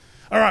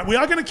All right, we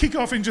are going to kick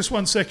off in just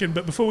 1 second,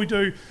 but before we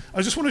do,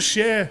 I just want to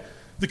share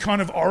the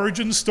kind of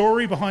origin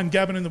story behind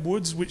Gabbing in the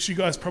Woods, which you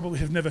guys probably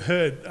have never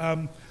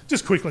heard,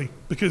 just quickly,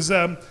 because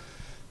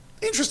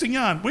interesting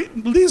yarn.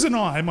 Liz and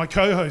I, my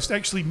co-host,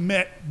 actually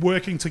met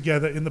working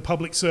together in the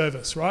public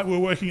service, right? We were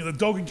working at the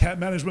Dog and Cat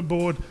Management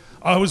Board.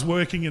 I was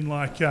working in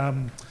like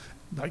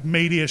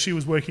media, she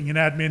was working in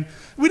admin.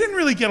 We didn't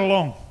really get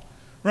along.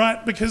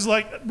 Right, because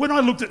like when I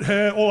looked at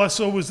her, all I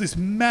saw was this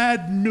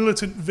mad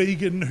militant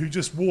vegan who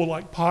just wore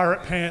like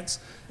pirate pants,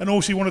 and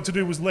all she wanted to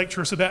do was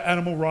lecture us about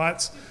animal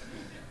rights.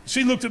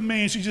 She looked at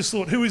me and she just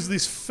thought, who is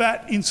this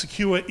fat,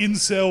 insecure,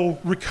 incel,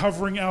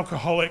 recovering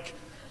alcoholic?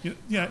 You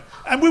know,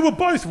 and we were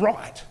both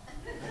right.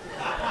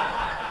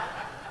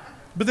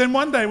 But then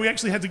one day we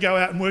actually had to go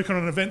out and work on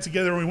an event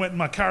together, and we went in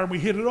my car and we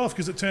hit it off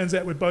because it turns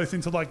out we're both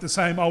into like the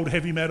same old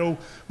heavy metal,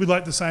 we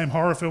like the same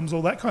horror films,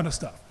 all that kind of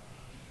stuff.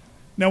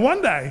 Now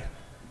one day,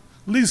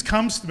 Liz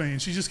comes to me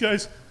and she just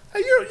goes,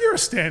 hey, you're a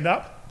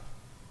stand-up.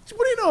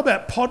 What do you know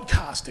about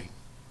podcasting?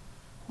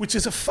 Which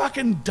is a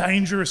fucking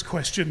dangerous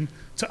question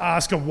to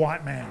ask a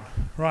white man,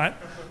 right?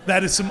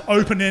 That is some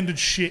open-ended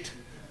shit.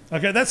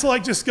 Okay, that's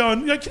like just going,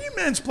 you know, can you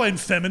mansplain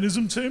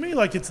feminism to me?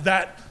 Like it's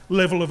that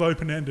level of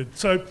open-ended.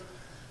 So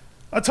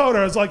I told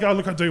her, I was like, oh,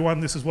 look, I do one,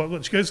 this is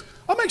what. She goes,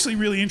 I'm actually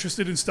really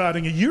interested in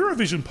starting a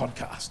Eurovision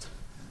podcast.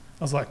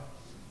 I was like,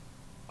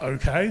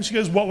 okay. And she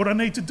goes, what would I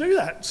need to do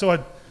that? So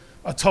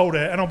I told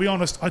her, and I'll be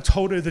honest, I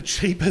told her the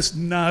cheapest,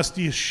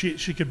 nastiest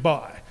shit she could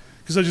buy.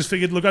 Because I just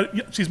figured, look,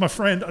 she's my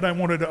friend, I don't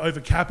want her to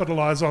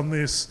overcapitalise on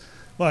this.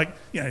 Like,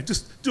 you know,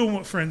 just doing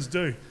what friends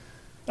do.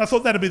 I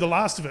thought that'd be the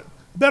last of it.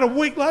 About a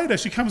week later,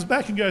 she comes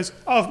back and goes,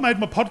 oh, I've made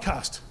my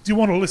podcast. Do you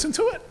want to listen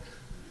to it?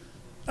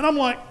 And I'm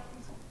like,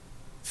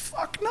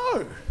 fuck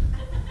no.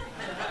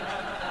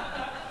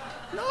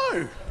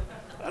 No.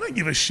 I don't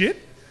give a shit.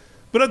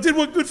 But I did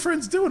what good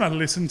friends do and I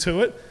listened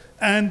to it.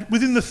 And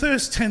within the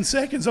first 10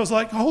 seconds, I was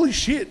like, holy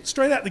shit,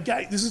 straight out the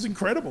gate, this is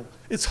incredible.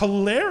 It's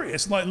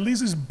hilarious. Like,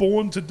 Liz is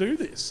born to do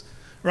this,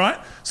 right?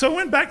 So I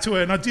went back to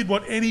her and I did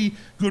what any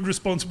good,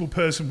 responsible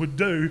person would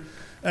do.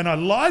 And I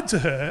lied to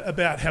her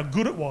about how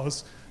good it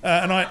was.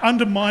 And I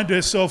undermined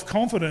her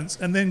self-confidence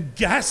and then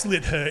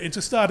gaslit her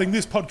into starting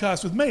this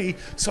podcast with me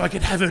so I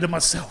could have her to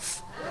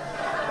myself.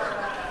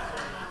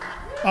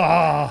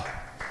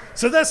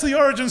 So that's the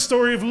origin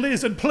story of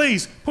Liz, and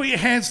please put your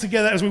hands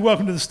together as we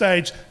welcome to the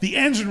stage the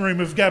engine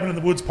room of Gabbing in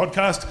the Woods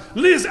podcast,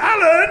 Liz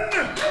Allen!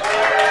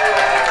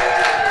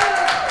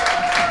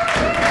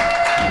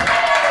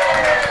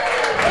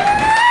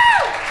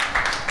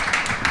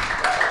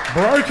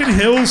 Broken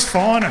Hill's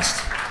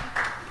finest.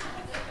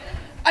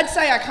 I'd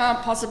say I can't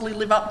possibly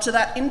live up to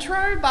that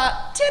intro, but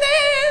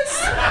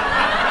titties!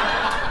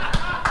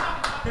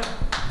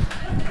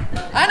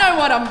 I know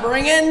what I'm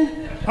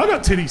bringing. I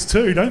got titties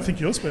too, don't think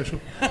you're special.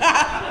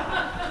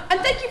 And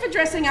thank you for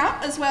dressing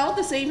up as well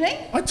this evening.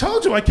 I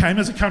told you I came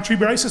as a country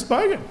racist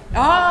bogan.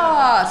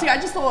 See, I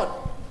just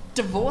thought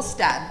divorce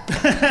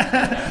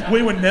dad.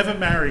 We were never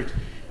married.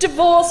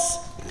 Divorce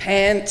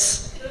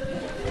pants.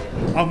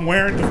 I'm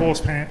wearing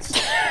divorce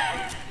pants.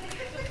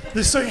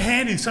 They're so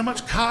handy, so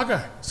much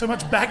cargo, so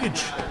much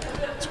baggage.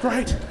 It's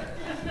great.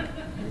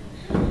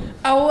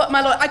 Oh,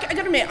 my lord, I gotta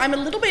admit, I'm a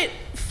little bit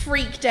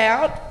freaked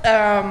out.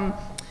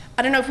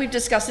 I don't know if we've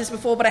discussed this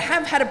before, but I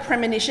have had a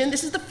premonition.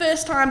 This is the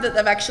first time that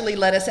they've actually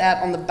let us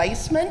out on the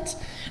basement.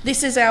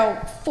 This is our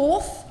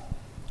fourth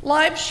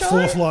live show.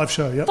 Fourth live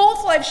show, yep.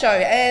 Fourth live show,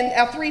 and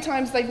our 3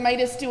 times they've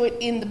made us do it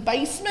in the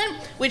basement,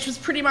 which was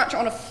pretty much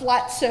on a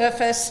flat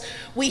surface.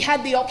 We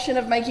had the option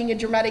of making a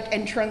dramatic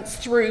entrance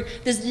through.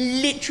 There's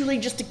literally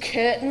just a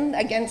curtain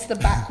against the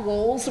back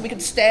wall, so we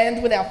could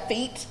stand with our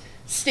feet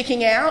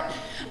sticking out.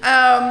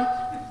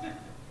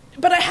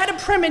 But I had a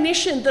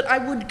premonition that I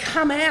would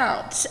come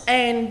out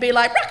and be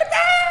like, rock and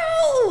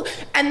roll!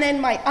 And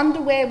then my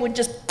underwear would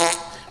just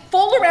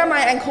fall around my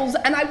ankles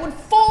and I would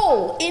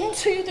fall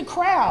into the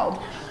crowd.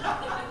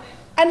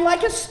 And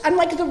like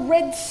the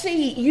Red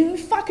Sea, you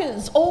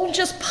fuckers all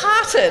just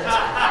parted.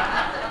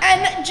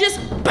 And just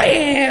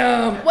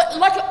bam!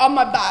 Like on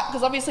my back,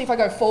 because obviously if I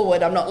go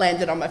forward, I'm not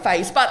landed on my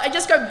face, but I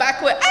just go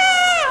backward.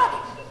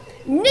 Ah!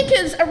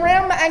 Knickers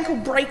around my ankle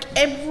break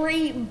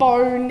every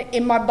bone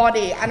in my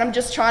body, and I'm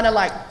just trying to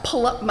like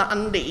pull up my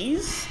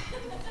undies.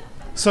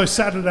 So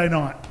Saturday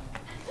night.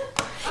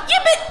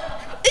 Yeah,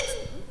 but it's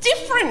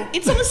different.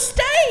 It's on a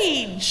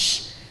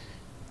stage.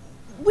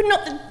 We're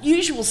not the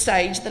usual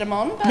stage that I'm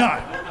on. But... No.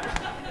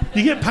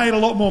 You get paid a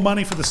lot more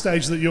money for the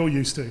stage that you're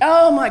used to.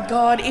 Oh my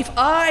God, if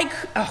I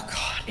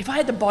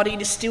had the body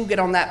to still get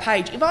on that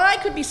page, if I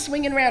could be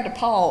swinging around a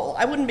pole,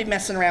 I wouldn't be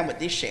messing around with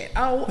this shit.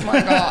 Oh my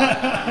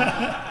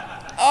God.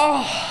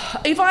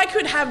 Oh, if I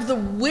could have the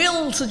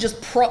will to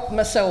just prop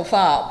myself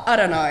up, I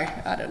don't know.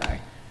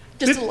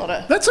 Just a lot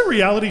of... That's a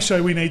reality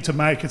show we need to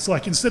make. It's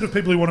like, instead of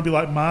people who want to be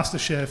like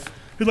MasterChef,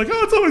 who are like,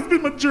 oh, it's always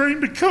been my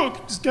dream to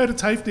cook, just go to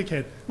TAFE,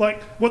 dickhead.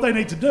 Like, what they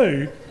need to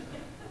do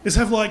is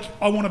have like,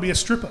 I want to be a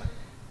stripper.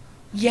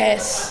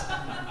 Yes.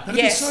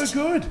 That'd be so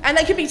good. And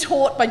they could be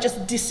taught by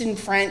just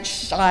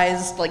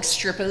disenfranchised like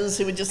strippers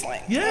who were just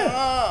like,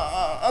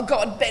 oh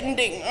God,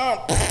 bending.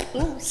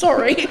 Oh,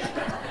 sorry.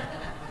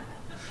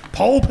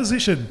 Pole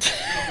position.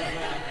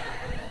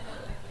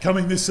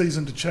 Coming this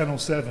season to Channel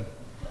 7.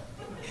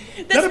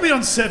 That'd be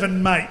on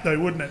 7 Mate though,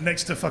 wouldn't it?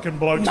 Next to fucking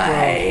Blokes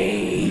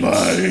Mate.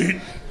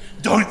 Mate.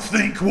 Don't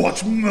think,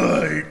 watch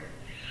Mate.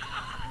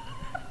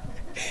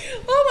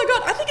 Oh my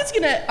God, I think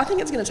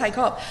it's gonna take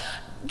off.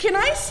 Can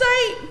I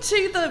say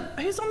to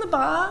who's on the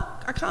bar?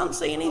 I can't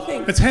see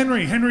anything. It's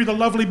Henry. Henry, the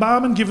lovely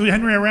barman. Give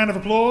Henry a round of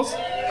applause.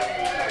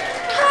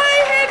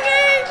 Hi,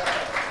 Henry.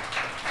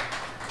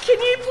 Can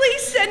you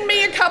please send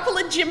me a couple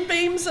of Jim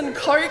Beams and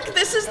Coke?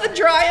 This is the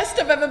driest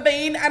I've ever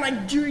been, and I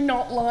do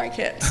not like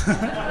it.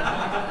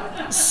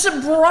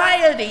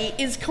 Sobriety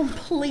is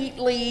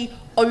completely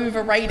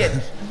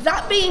overrated.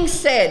 That being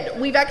said,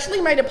 we've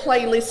actually made a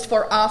playlist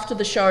for after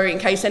the show in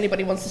case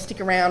anybody wants to stick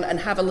around and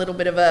have a little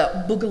bit of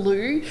a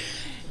boogaloo.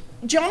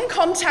 John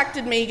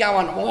contacted me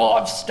going,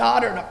 I've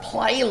started a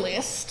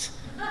playlist.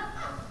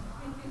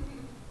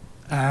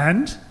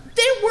 And?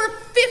 There were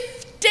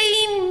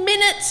 15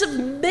 minutes of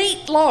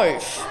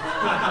Meatloaf.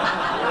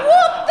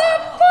 What the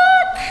fuck?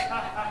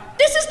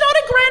 This is not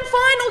a grand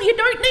final. You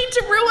don't need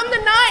to ruin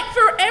the night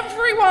for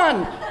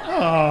everyone.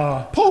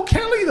 Oh, Paul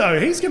Kelly though,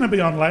 he's going to be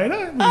on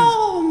later.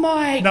 Oh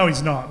my... No,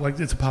 he's not. Like,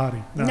 it's a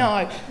party.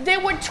 No. There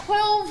were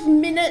 12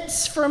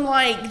 minutes from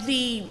like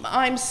the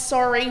I'm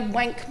sorry,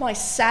 wank my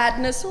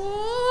sadness,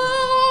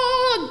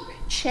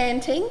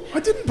 chanting. I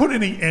didn't put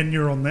any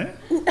Enya on there.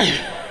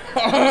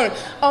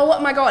 Oh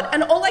my God.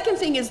 And all I can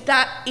think is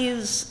that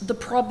is the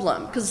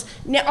problem. Because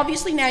now,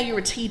 obviously now you're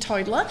a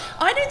teetotaler.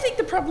 I don't think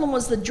the problem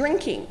was the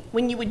drinking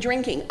when you were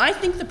drinking. I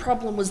think the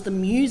problem was the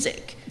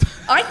music.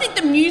 I think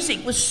the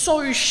music was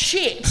so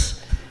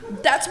shit.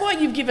 That's why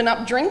you've given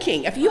up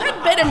drinking. If you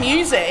had better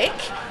music,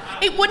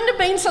 it wouldn't have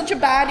been such a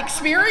bad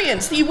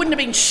experience. You wouldn't have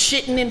been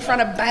shitting in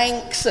front of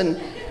banks and...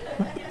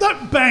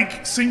 That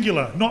bank,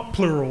 singular, not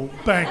plural,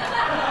 bank.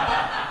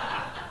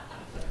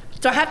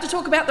 Do I have to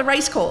talk about the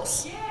race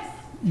course?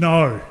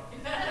 No,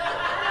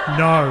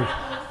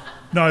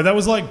 that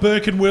was like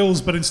Burke and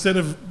Wills, but instead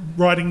of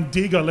writing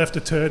dig, I left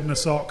a turd in a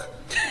sock.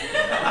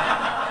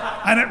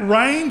 And it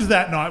rained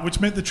that night,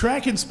 which meant the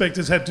track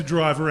inspectors had to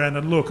drive around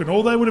and look, and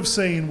all they would have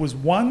seen was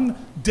one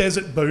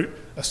desert boot,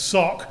 a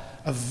sock,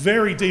 a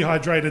very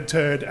dehydrated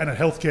turd, and a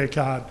healthcare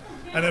card.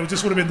 And it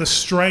just would have been the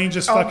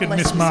strangest fucking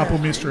Miss Marple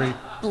mystery.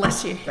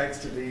 Bless you. Thanks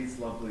to these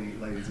lovely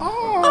ladies.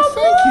 Oh,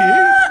 thank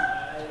you.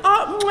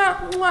 Oh,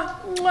 mwah,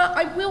 mwah, mwah.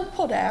 I will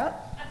put out.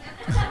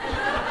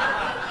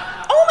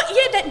 Oh,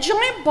 yeah, that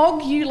giant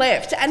bog you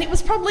left, and it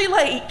was probably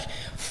like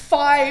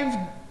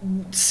 5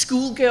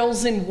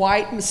 schoolgirls in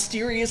white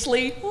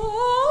mysteriously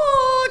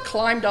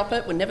climbed up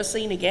it, were never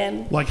seen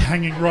again. Like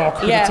Hanging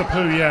Rock, but it's a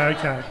poo, yeah,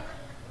 okay.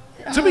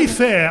 To be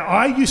fair,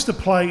 I used to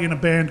play in a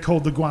band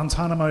called the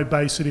Guantanamo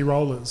Bay City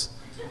Rollers.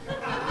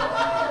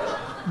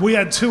 We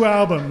had 2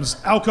 albums,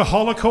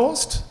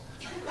 Alcoholocaust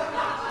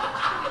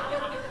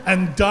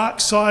and Dark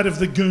Side of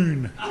the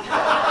Goon.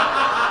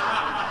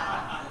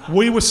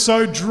 We were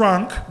so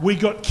drunk, we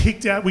got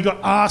kicked out, we got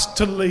asked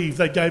to leave.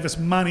 They gave us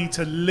money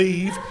to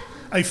leave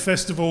a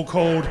festival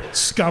called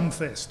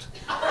Scumfest.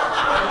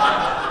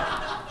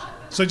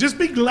 So just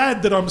be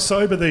glad that I'm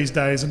sober these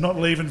days and not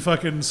leaving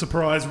fucking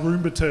surprise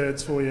Roomba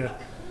turds for you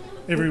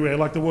everywhere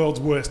like the world's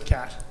worst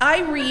cat.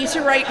 I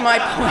reiterate my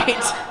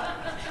point.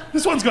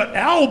 This one's got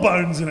owl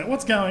bones in it.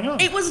 What's going on?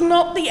 It was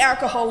not the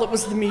alcohol, it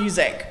was the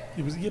music.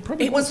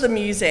 It was the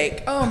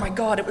music. Oh my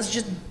God, it was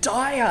just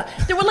dire.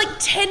 There were like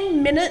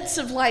 10 minutes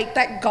of like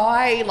that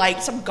guy,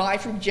 like some guy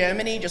from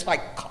Germany, just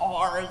like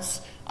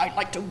cars. I'd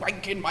like to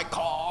wank in my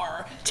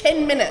car.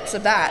 10 minutes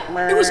of that.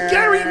 It was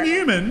Gary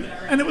Newman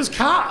and it was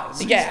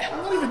cars. Yeah.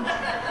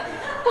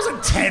 It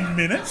wasn't 10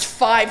 minutes.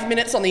 5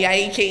 minutes on the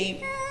A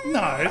key.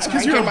 No, it's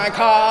because Wank you're in my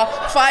car.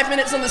 5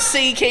 minutes on the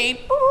C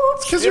key.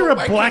 It's because you're a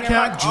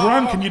blackout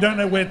drunk and you don't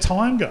know where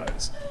time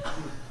goes.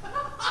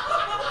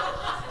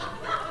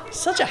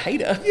 Such a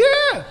hater.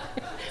 Yeah.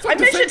 I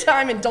measure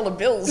time in dollar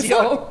bills,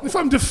 yo. If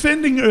I'm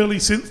defending early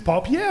synth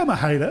pop, yeah, I'm a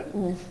hater.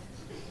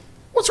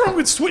 What's wrong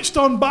with switched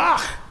on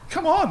Bach?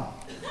 Come on.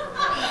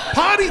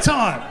 Party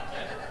time.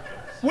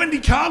 Wendy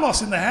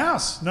Carlos in the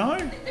house, no?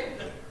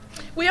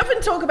 We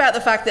often talk about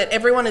the fact that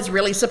everyone is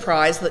really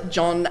surprised that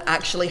John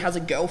actually has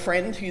a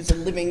girlfriend who's a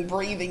living,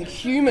 breathing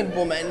human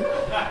woman,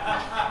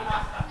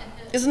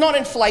 is not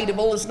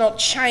inflatable, is not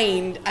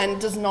chained, and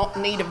does not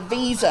need a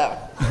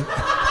visa.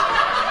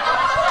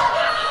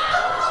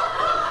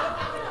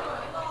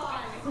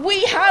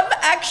 We have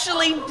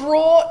actually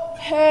brought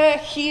her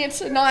here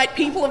tonight.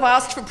 People have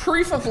asked for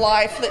proof of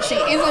life that she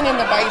isn't in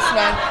the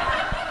basement.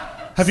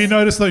 Have you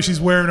noticed, though,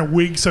 she's wearing a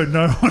wig so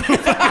no one will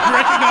fucking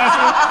recognise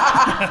her?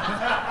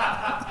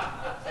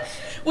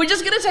 We're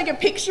just going to take a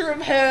picture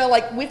of her,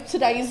 like, with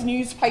today's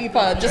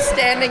newspaper, just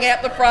standing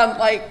out the front,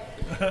 like,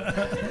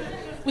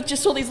 with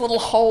just all these little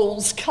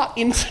holes cut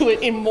into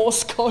it in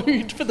Morse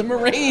code for the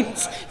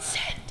Marines.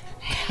 Send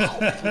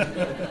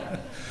help.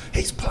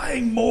 He's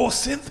playing more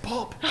synth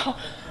pop.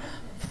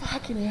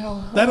 Fucking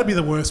hell. That'd be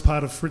the worst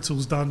part of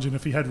Fritzl's dungeon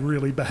if he had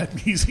really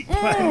bad music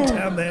playing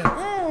down there.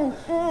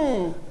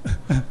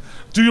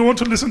 Do you want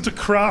to listen to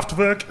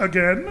Kraftwerk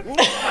again?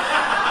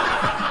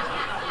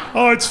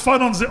 Oh, it's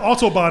fun on the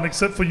Autobahn,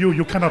 except for you.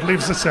 You cannot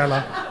leave the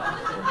cellar.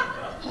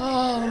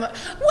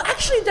 Well,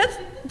 actually, that's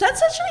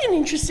actually an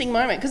interesting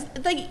moment because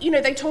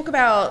they talk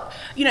about,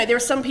 there are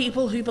some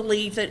people who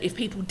believe that if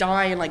people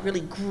die in like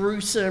really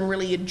gruesome,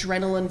 really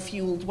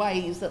adrenaline-fueled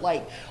ways, that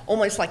like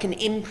almost like an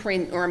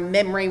imprint or a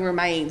memory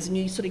remains, and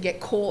you sort of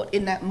get caught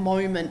in that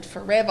moment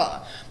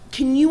forever.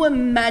 Can you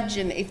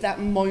imagine if that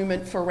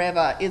moment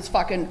forever is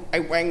fucking I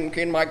wank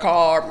in my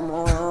car?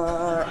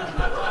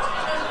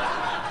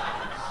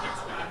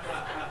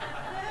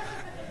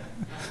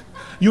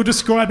 You're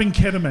describing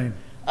ketamine.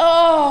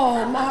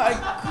 Oh my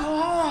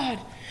God.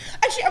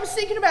 Actually, I was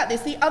thinking about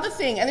this. The other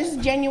thing, and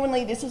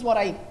this is what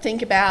I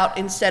think about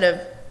instead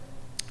of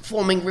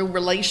forming real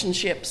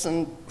relationships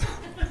and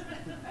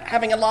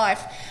having a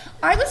life.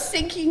 I was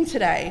thinking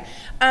today,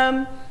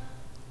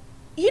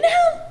 you know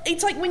how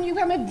it's like when you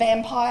become a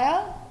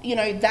vampire,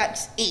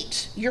 that's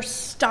it. You're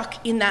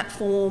stuck in that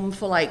form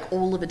for like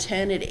all of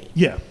eternity.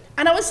 Yeah.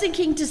 And I was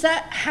thinking, does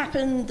that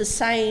happen the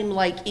same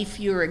like if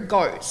you're a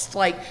ghost?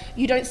 Like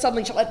you don't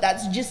suddenly like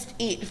that's just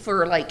it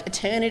for like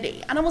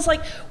eternity. And I was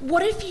like,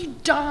 what if you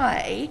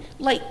die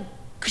like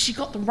because you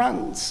got the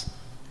runs?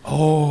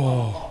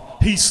 Oh,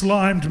 he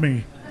slimed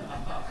me.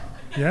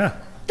 Yeah.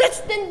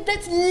 That's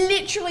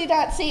literally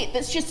that's it.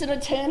 That's just an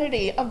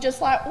eternity of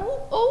just like,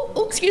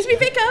 oh, excuse me,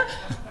 Vicar.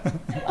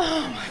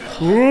 Oh my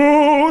God.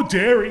 Oh,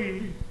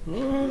 dairy.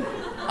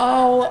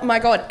 Oh my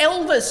God,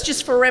 Elvis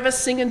just forever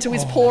singing to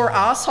his poor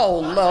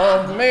asshole.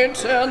 Love me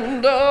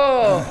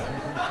tender,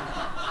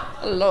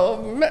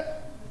 love me.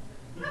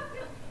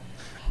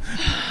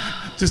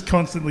 Just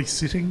constantly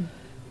sitting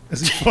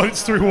as he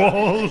floats through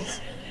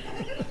walls.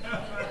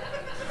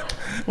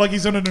 Like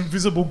he's on an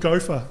invisible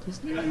gopher.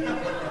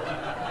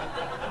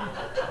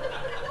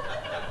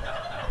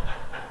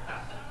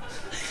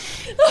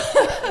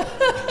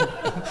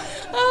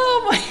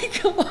 Oh my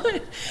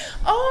God.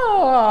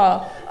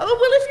 Oh,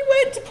 well, if you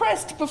weren't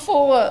depressed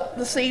before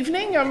this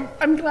evening,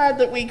 I'm glad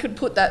that we could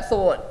put that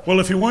thought. Well,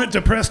 if you weren't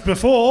depressed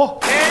before...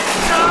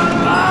 It's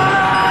alive!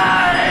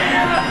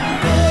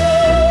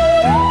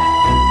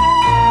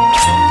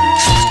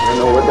 I don't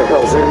know what the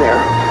hell's in there,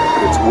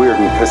 but it's weird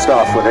and pissed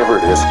off, whatever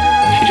it is.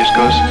 She just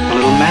goes a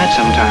little mad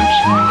sometimes.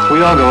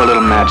 We all go a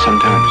little mad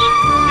sometimes.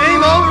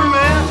 Game over,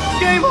 man.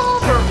 Game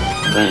over.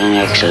 What an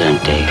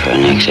excellent day for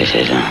an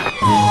exorcism.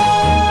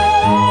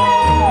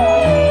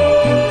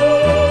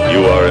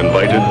 You are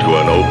invited to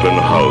an open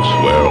house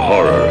where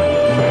horror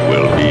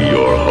will be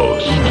your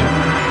host.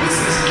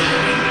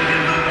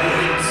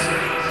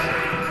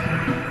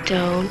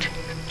 Don't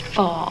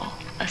fall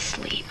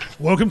asleep.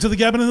 Welcome to the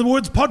Gabbin' in the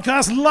Woods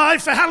podcast,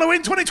 live for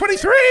Halloween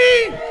 2023!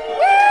 Woo!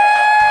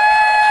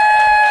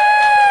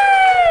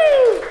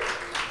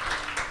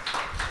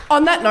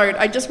 On that note,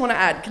 I just want to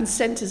add,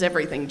 consent is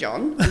everything,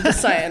 John. I'm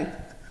just saying.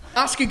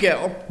 Ask a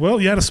girl.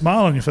 Well, you had a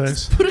smile on your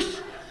face.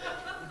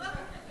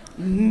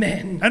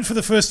 Men. And for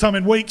the first time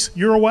in weeks,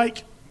 you're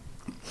awake.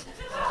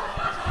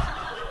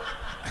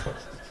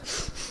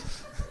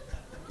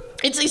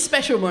 It's a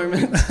special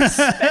moment.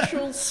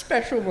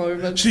 Special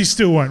moment. She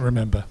still won't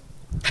remember.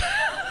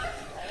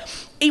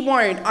 He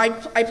won't. I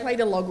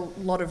played a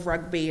lot of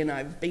rugby and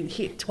I've been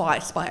hit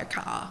twice by a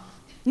car.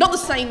 Not the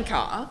same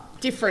car,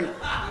 different.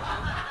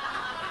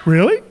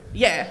 Really?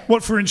 Yeah.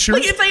 What, for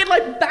insurance? Like if they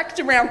had backed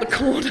around the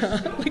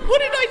corner. Like,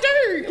 what did I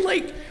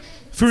do?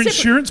 For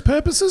insurance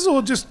purposes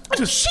or just...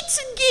 Shits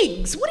and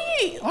gigs. What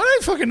are you... I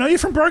don't fucking know. You're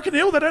from Broken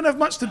Hill. They don't have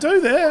much to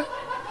do there.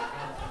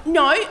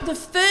 No, the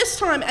first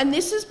time, and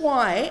this is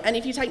why, and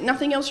if you take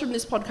nothing else from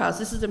this podcast,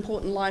 this is an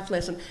important life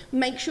lesson,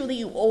 make sure that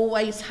you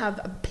always have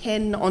a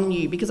pen on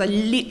you, because I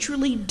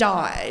literally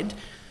died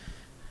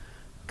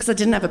because I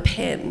didn't have a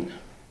pen.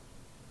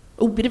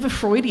 Oh, bit of a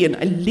Freudian.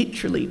 I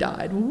literally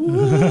died. No,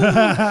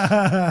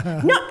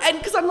 and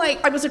because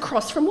I was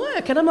across from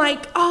work, and I'm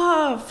like,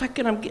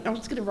 fucking, I'm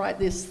just going to write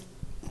this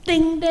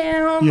thing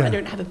down. Yeah. I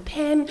don't have a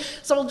pen,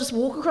 so I'll just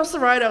walk across the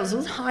road. I was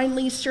on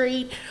Hindley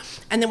Street,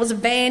 and there was a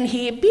van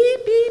here, beep,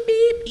 beep,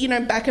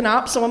 beep, backing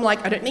up. So I'm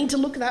like, I don't need to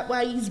look that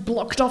way. He's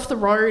blocked off the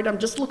road. I'm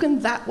just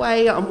looking that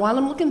way. And while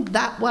I'm looking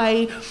that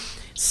way,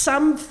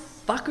 some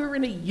fucker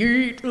in a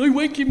ute, I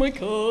wank in my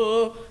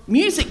car,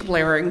 music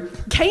blaring,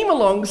 came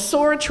along,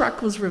 saw a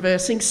truck was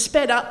reversing,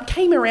 sped up,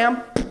 came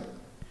around,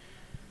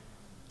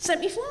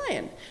 sent me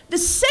flying. The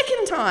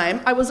second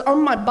time, I was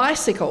on my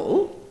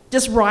bicycle,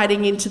 just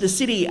riding into the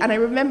city, and I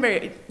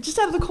remember, just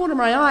out of the corner of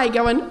my eye,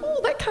 going,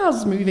 oh, that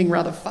car's moving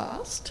rather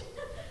fast.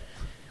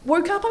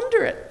 Woke up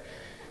under it.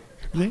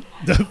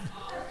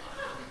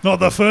 Not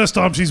the first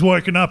time she's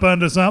woken up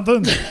under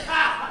something.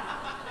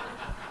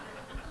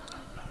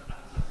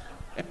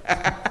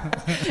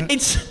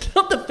 It's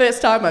not the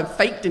first time I've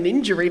faked an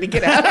injury to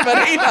get out of it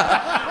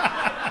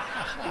either.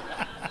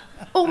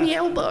 Oh, my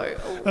elbow.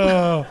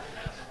 Oh.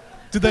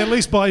 Did they at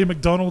least buy you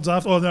McDonald's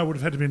after? Oh, no, it would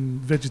have had to have been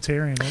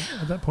vegetarian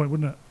at that point,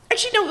 wouldn't it?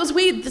 Actually, no, it was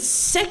weird.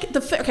 So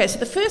the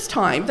first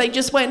time they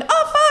just went,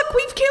 "Oh fuck,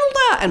 we've killed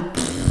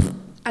her,"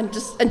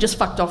 and just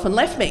fucked off and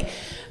left me.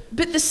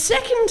 But the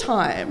second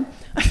time,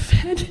 I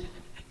found.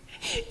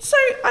 So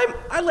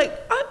I'm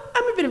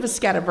a bit of a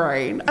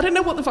scatterbrain. I don't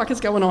know what the fuck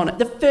is going on.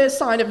 The first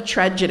sign of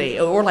tragedy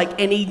or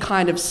like any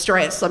kind of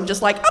stress, I'm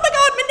just like, oh my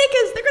god, my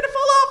knickers, they're gonna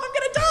fall off, I'm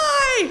gonna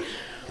die.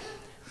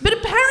 But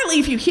apparently,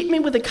 if you hit me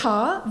with a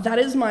car, that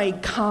is my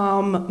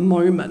calm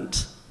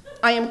moment.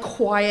 I am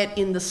quiet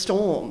in the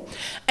storm.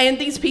 And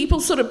these people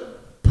sort of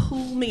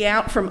pull me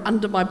out from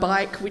under my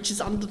bike, which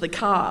is under the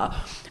car.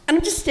 And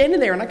I'm just standing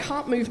there and I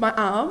can't move my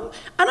arm.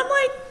 And I'm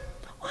like,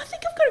 oh, I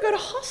think I've got to go to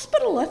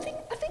hospital. I think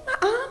my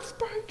arm's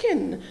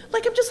broken.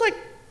 Like, I'm just like,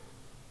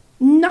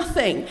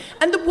 nothing.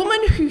 And the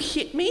woman who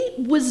hit me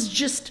was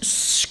just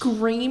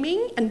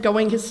screaming and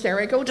going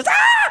hysterical, just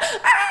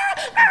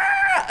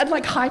and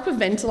like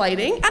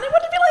hyperventilating. And I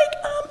wanted to be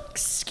like,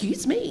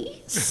 excuse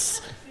me,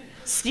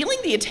 stealing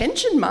the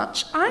attention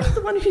much? I'm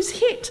the one who's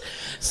hit.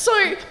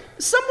 So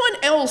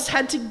someone else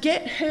had to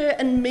get her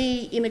and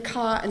me in a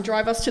car and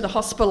drive us to the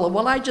hospital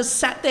while I just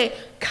sat there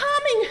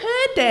calming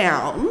her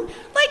down.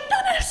 Like, no,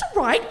 it's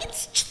all right.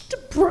 It's just a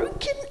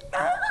broken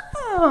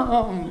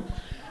arm.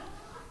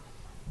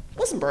 It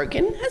wasn't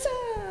broken.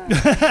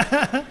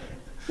 Huzzah.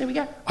 There we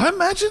go. I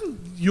imagine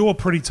you're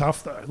pretty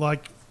tough though.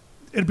 Like,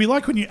 it'd be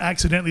like when you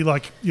accidentally,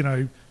 like, you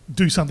know,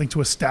 do something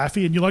to a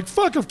staffy and you're like,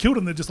 fuck, I've killed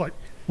him. They're just like,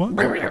 what?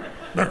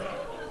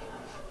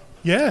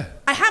 Yeah.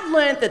 I have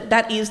learned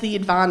that is the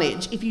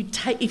advantage.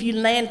 If you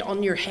land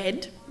on your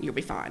head, you'll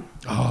be fine.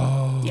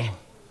 Oh. Yeah.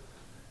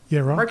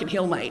 Yeah, right. Broken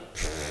Hill, mate.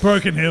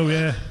 Broken Hill,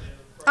 yeah.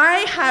 I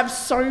have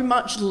so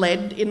much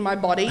lead in my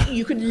body,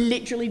 you could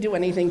literally do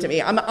anything to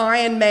me. I'm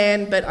Iron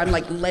Man, but I'm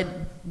like lead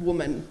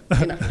woman,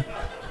 you know.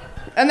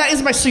 And that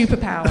is my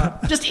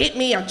superpower. Just hit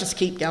me, I'll just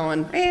keep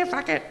going.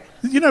 Fuck it.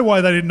 You know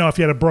why they didn't know if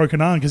you had a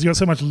broken arm? Because you got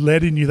so much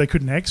lead in you, they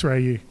couldn't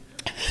x-ray you.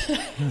 You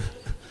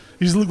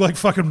just look like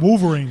fucking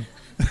Wolverine.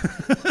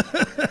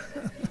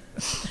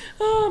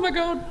 Oh my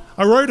God.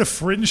 I wrote a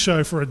fringe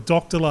show for a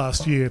doctor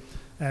last year,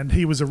 and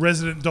he was a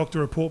resident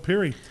doctor of Port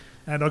Pirie.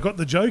 And I got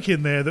the joke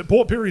in there that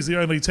Port Pirie is the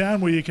only town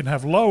where you can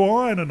have low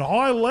iron and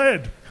high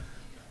lead.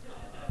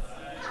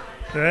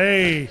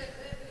 Hey,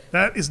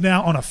 that is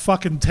now on a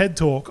fucking TED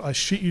Talk. I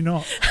shit you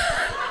not.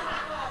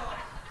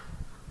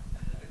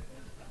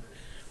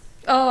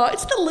 Oh,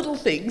 it's the little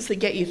things that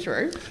get you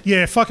through.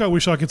 Yeah, fuck, I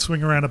wish I could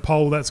swing around a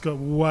pole that's got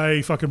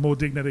way fucking more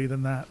dignity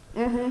than that.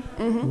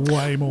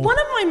 Way more. One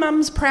of my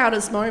mum's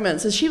proudest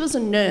moments is she was a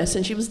nurse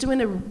and she was doing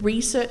a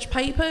research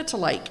paper to,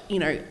 like, you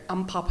know,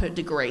 ump up her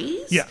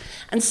degrees. Yeah.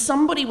 And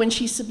somebody, when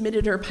she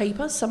submitted her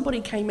paper,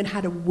 somebody came and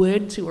had a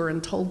word to her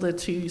and told her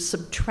to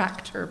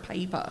subtract her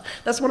paper.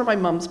 That's one of my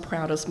mum's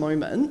proudest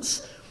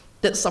moments,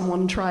 that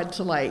someone tried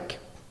to, like,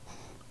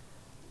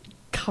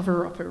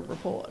 cover up her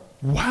report.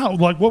 Wow,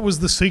 like what was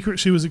the secret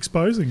she was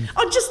exposing?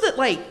 Oh, just that,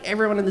 like,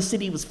 everyone in the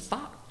city was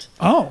fucked.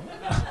 Oh.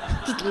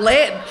 Just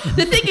lead.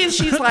 The thing is,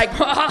 she's like,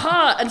 ha ha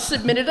ha, and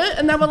submitted it,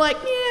 and they were like,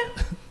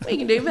 yeah, what you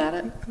can do about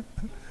it?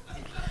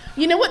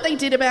 You know what they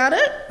did about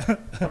it?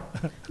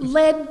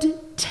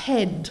 Lead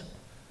Ted.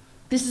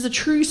 This is a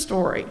true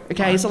story,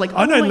 okay? So, like,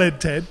 I know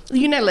Lead Ted.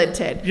 You know Lead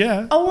Ted?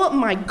 Yeah. Oh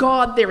my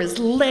God, there is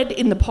lead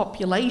in the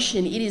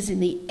population. It is in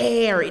the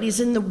air. It is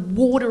in the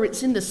water.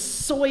 It's in the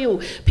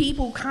soil.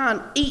 People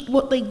can't eat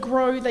what they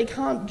grow. They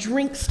can't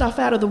drink stuff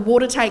out of the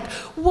water tank.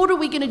 What are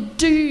we going to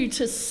do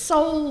to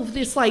solve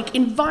this, like,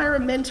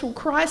 environmental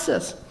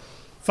crisis?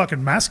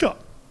 Fucking mascot.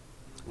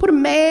 Put a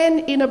man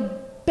in a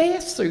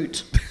bear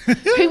suit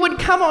who would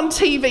come on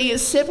TV at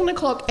 7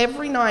 o'clock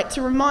every night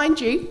to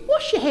remind you,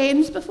 wash your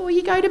hands before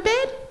you go to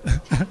bed.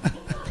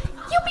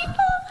 You'll be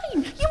fine.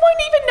 You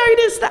won't even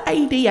notice the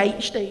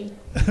ADHD.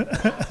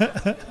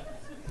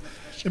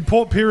 In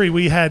Port Pirie,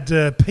 we had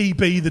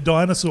PB the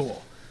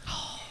dinosaur.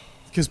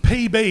 Because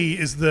PB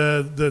is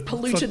the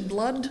polluted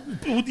blood.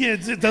 Well, yeah,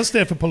 it does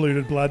stand for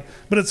polluted blood,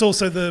 but it's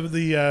also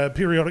the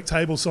periodic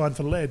table sign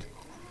for lead.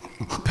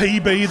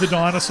 PB the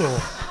dinosaur.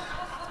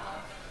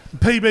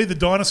 PB the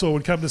dinosaur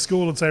would come to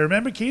school and say,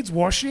 remember kids,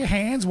 wash your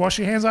hands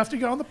after you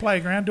go on the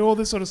playground, do all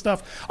this sort of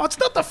stuff. Oh, it's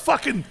not the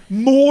fucking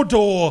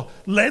Mordor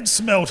lead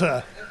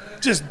smelter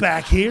just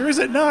back here, is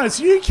it? No,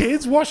 it's you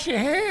kids, wash your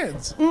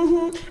hands.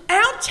 Mm-hmm.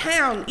 Our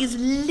town is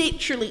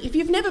literally, if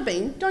you've never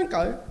been, don't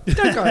go.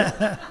 Don't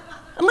go.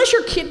 Unless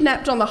you're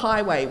kidnapped on the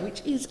highway,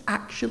 which is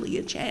actually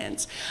a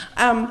chance.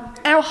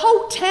 Our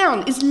whole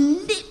town is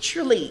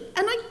literally,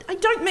 and I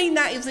don't mean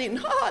that as in,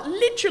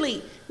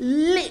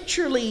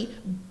 literally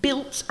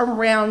built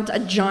around a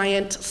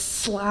giant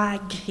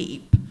slag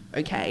heap,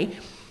 okay?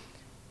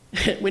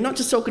 We're not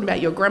just talking about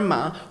your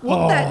grandma.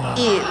 What that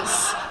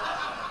is,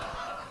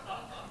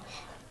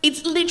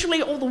 it's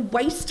literally all the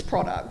waste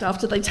product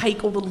after they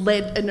take all the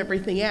lead and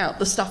everything out,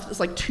 the stuff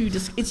that's like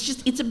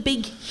it's a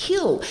big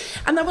hill.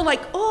 And they were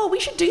like, oh, we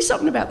should do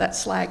something about that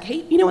slag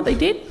heap. You know what they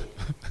did?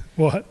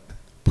 What?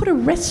 Put a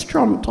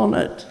restaurant on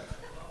it.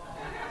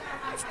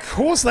 Of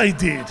course they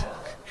did.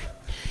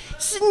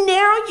 So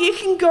now you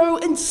can go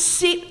and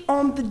sit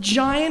on the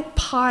giant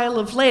pile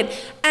of lead.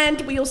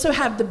 And we also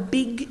have the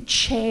big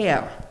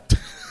chair.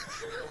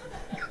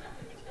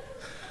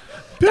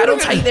 That'll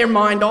take their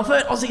mind off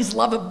it. Aussies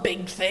love a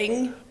big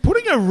thing.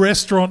 Putting a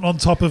restaurant on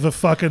top of a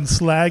fucking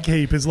slag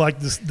heap is like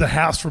the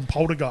house from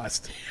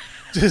Poltergeist.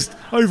 Just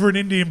over an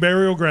Indian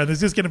burial ground,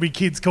 there's just going to be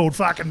kids called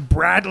fucking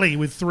Bradley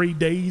with 3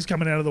 Ds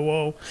coming out of the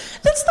wall.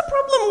 That's the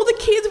problem. All the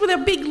kids with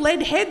our big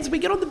lead heads, we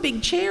get on the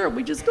big chair and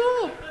we just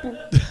go.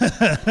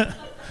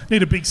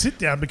 Need a big sit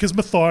down because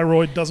my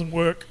thyroid doesn't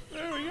work.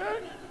 There we go.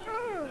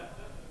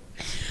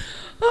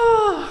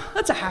 Oh,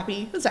 that's a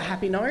happy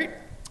note.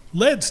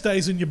 Lead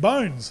stays in your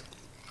bones.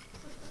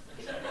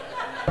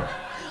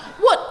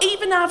 What,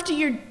 even after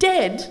you're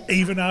dead?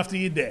 Even after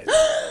you're dead.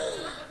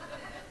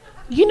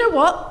 You know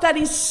what? That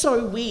is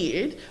so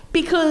weird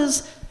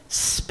because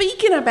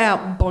speaking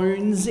about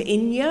bones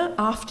in you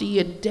after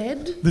you're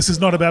dead... This is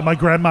not about my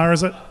grandma,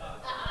 is it?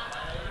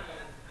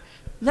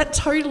 That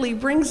totally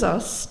brings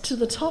us to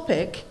the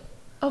topic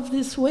of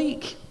this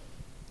week.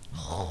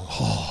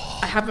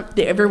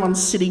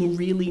 Everyone's sitting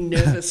really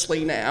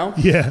nervously now.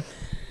 Yeah.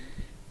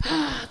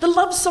 The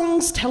love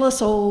songs tell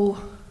us all,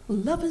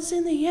 love is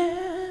in the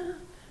air.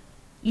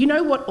 You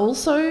know what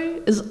also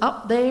is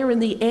up there in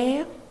the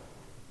air?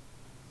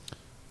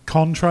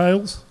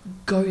 Contrails?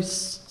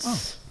 Ghosts.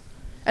 Oh.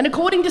 And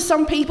according to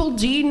some people,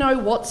 do you know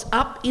what's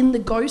up in the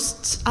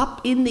ghosts, up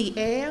in the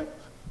air?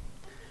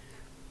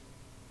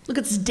 Look,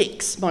 it's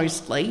dicks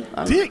mostly.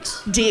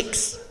 Dicks?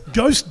 Dicks.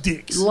 Ghost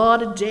dicks? A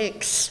lot of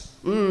dicks.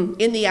 In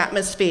the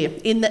atmosphere,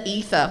 in the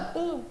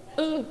ether.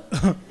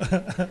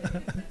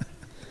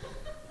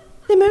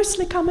 They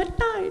mostly come at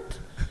night.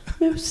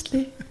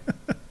 Mostly.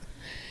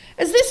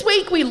 As this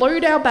week we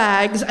load our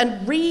bags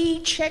and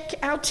recheck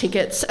our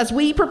tickets as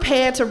we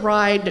prepare to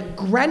ride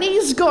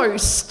Granny's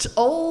Ghost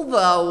all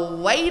the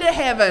way to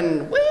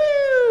heaven.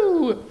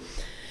 Woo!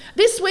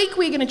 This week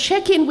we're going to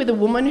check in with a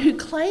woman who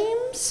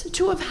claims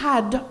to have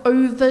had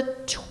over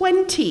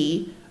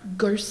 20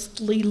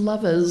 ghostly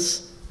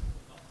lovers.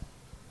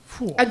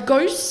 A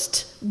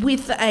ghost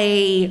with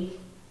a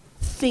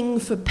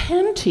thing for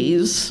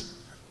panties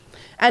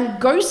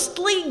and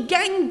ghostly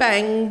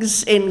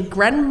gangbangs in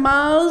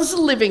Grandma's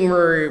living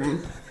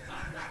room.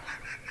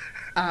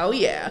 Oh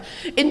yeah.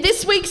 In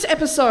this week's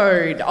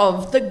episode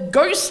of the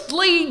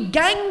Ghostly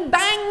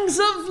Gangbangs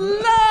of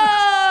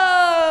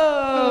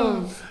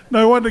Love.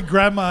 No wonder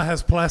Grandma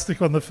has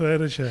plastic on the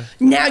furniture.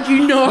 Now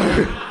you know.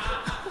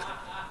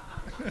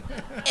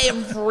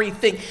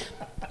 Everything.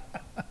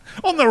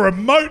 On the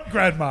remote,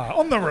 Grandma.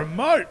 On the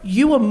remote.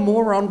 You are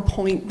more on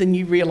point than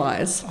you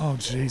realise. Oh,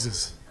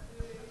 Jesus.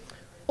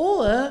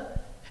 Or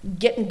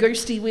getting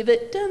ghosty with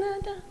it.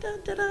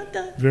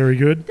 Very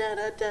good.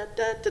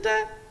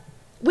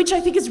 Which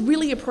I think is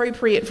really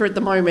appropriate for at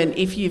the moment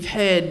if you've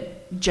heard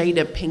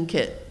Jada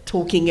Pinkett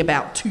talking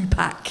about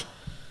Tupac.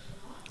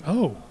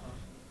 Oh.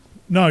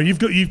 No,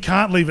 you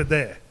can't leave it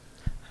there.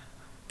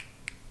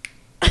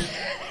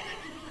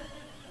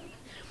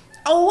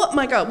 Oh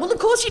my God. Well, of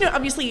course,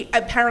 obviously,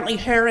 apparently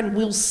her and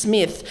Will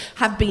Smith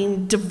have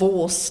been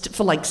divorced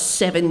for like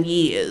 7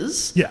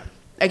 years. Yeah.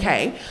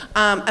 Okay.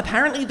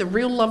 Apparently the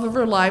real love of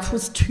her life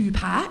was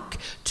Tupac.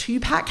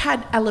 Tupac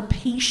had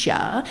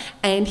alopecia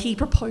and he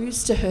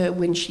proposed to her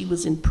when she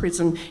was in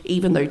prison,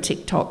 even though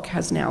TikTok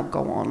has now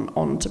gone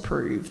on to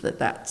prove that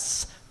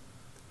that's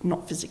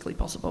not physically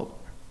possible.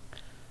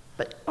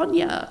 But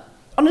Anya,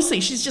 honestly,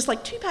 she's just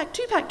like,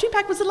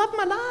 Tupac was the love of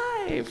my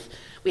life.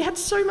 We had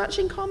so much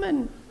in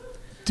common.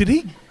 Did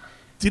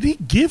he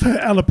give her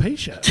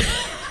alopecia?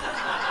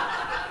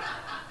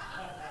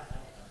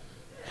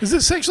 Is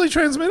it sexually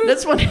transmitted?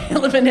 That's one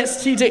hell of an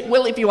STD.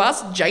 Well, if you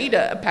ask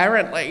Jada,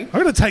 apparently. I'm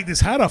going to take this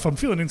hat off. I'm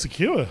feeling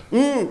insecure.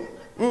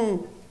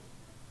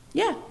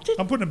 Yeah.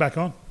 I'm putting it back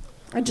on.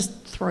 I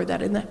just throw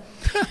that in there.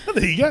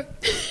 There you go.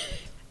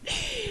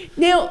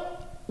 Now,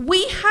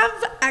 we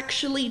have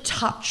actually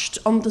touched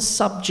on the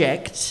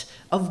subject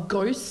of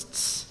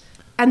ghosts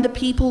and the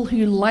people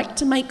who like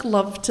to make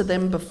love to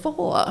them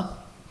before.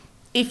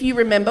 If you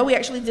remember, we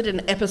actually did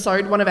an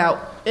episode, one of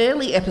our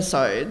early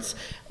episodes,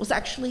 was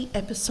actually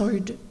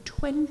episode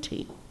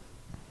 20.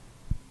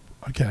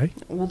 Okay.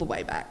 All the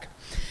way back.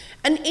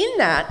 And in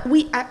that,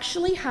 we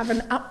actually have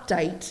an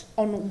update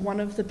on one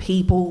of the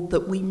people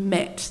that we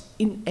met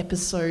in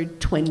episode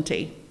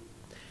 20.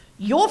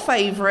 Your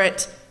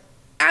favourite,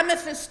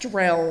 Amethyst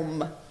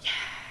Realm. Yeah.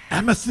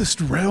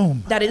 Amethyst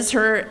Realm. That is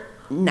her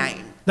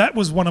name. That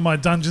was one of my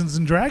Dungeons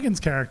and Dragons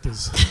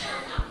characters.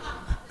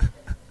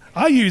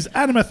 I use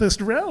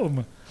Amethyst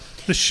Realm.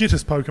 The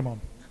shittest Pokemon.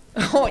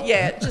 Oh,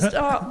 yeah. Just,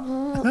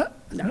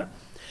 no.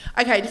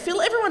 Okay, to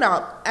fill everyone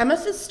up,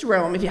 Amethyst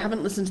Realm, if you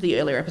haven't listened to the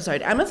earlier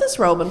episode, Amethyst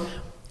Realm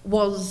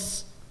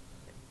was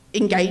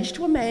engaged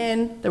to a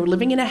man. They were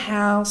living in a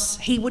house.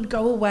 He would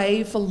go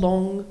away for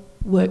long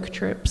work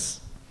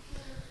trips.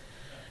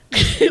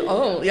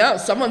 Oh, yeah,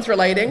 someone's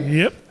relating.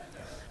 Yep.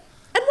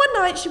 And one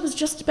night she was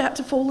just about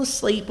to fall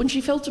asleep when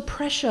she felt a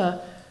pressure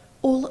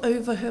all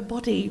over her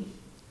body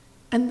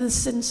and the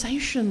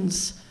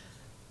sensations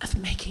of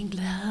making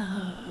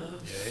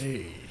love.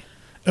 Hey.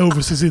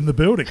 Elvis is in the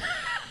building.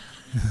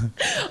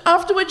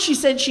 Afterwards, she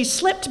said she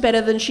slept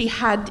better than she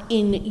had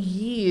in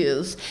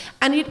years,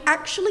 and it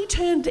actually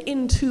turned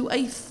into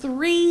a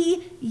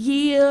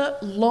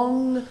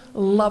 3-year-long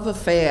love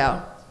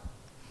affair,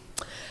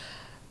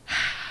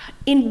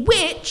 in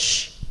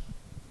which,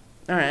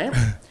 all right,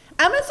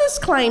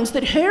 Amethyst claims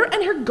that her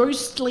and her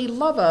ghostly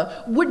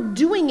lover were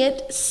doing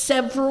it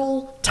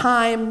several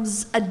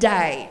times a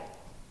day.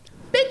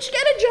 Bitch,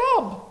 get a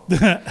job.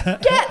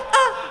 Get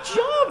a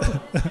job.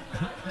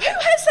 Who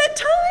has that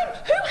time?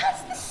 Who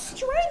has the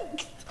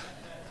strength?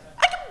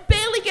 I can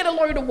barely get a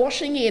load of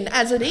washing in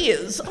as it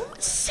is.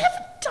 7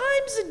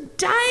 times a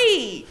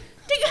day.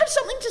 Do you have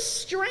something to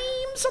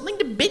stream? Something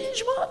to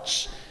binge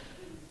watch?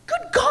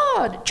 Good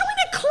God, join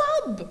a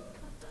club.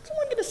 That's all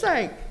I'm going to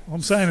say. All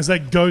I'm saying is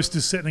that ghost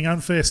is setting an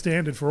unfair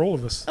standard for all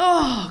of us.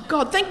 Oh,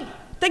 God,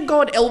 thank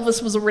God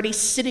Elvis was already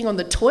sitting on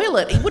the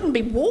toilet. He wouldn't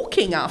be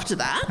walking after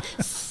that.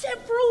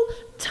 Several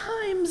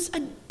times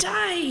a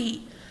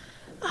day.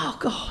 Oh,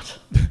 God.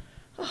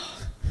 Oh.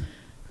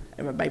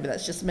 Maybe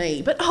that's just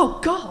me, but oh,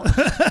 God.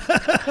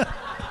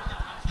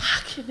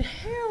 Fucking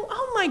hell.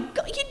 Oh, my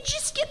God. You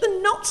just get the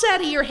knots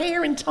out of your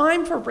hair in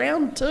time for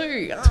round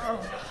 2. Oh,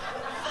 fuck.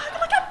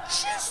 Like, I've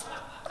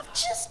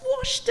just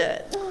washed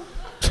it. Oh.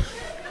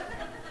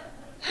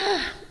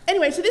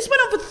 Anyway, so this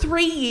went on for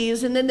 3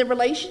 years, and then the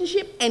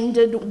relationship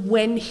ended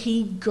when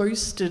he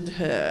ghosted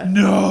her.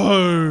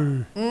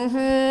 No.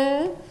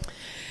 Mm-hmm.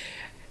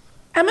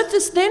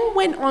 Amethyst then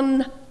went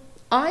on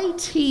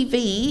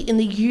ITV in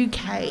the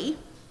UK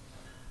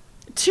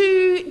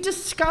to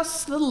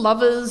discuss the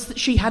lovers that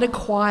she had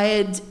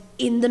acquired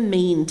in the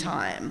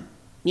meantime.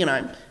 You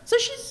know, so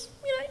she's,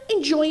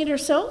 enjoying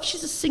herself.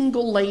 She's a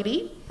single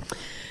lady.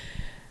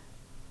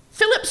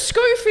 Philip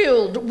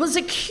Schofield was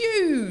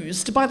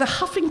accused by the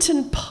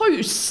Huffington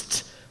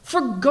Post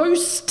for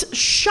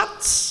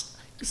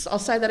I'll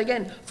say that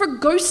again, for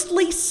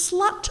ghostly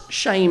slut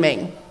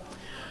shaming.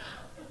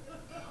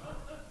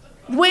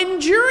 When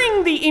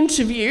during the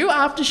interview,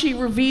 after she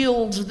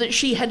revealed that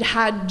she had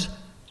had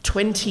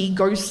 20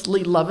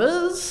 ghostly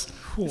lovers,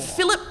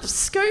 Philip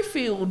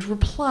Schofield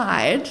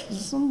replied,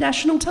 this is on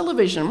national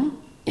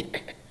television,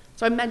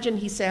 so imagine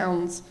he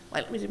sounds,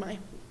 wait, let me do my,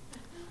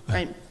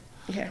 right,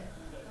 yeah.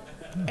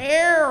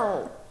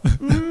 Ew,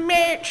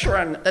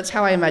 matron. That's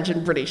how I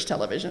imagine British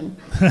television.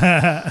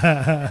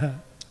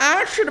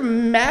 I should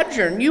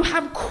imagine you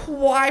have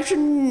quite a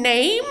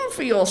name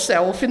for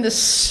yourself in the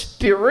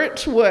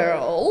spirit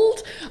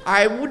world.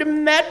 I would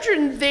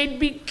imagine they'd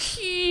be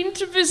keen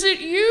to visit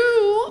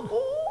you.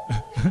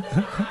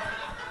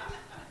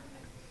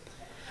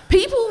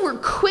 People were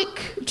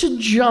quick to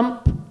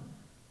jump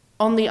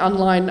on the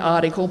online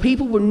article.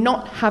 People were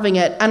not having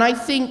it. And I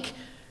think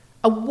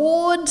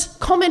award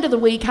comment of the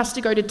week has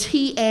to go to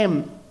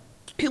TM,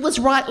 who was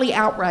rightly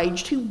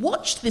outraged, who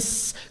watched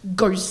this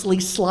ghostly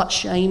slut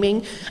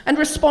shaming and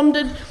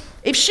responded,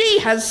 if she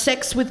has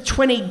sex with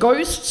 20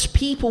 ghosts,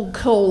 people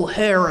call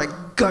her a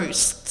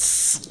ghost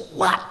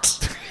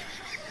slut.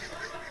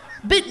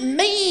 But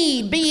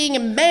me, being a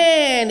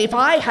man, if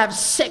I have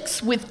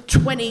sex with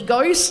 20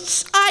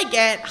 ghosts, I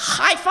get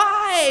high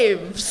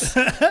fives.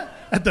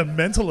 At the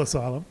mental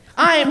asylum.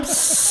 I'm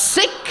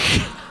sick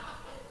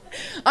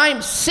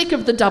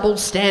of the double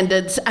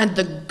standards and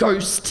the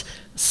ghost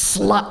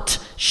slut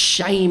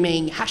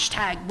shaming. #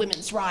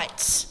 women's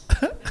rights.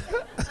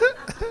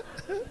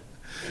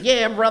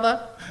 Yeah,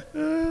 brother.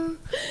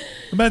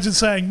 Imagine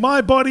saying,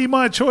 my body,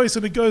 my choice,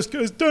 and a ghost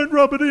goes, don't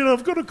rub it in,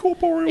 I've got a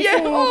corporeal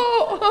form.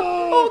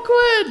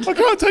 Awkward. I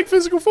can't take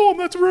physical form,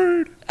 that's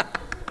rude.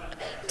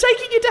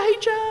 Taking a day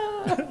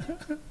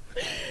job.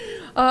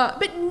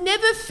 But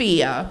never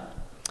fear.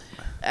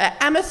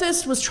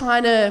 Amethyst was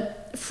trying to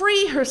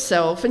free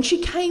herself, and she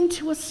came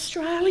to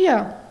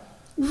Australia,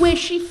 where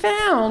she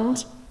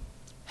found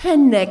her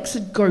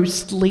next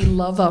ghostly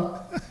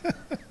lover.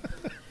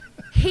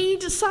 He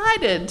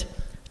decided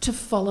to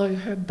follow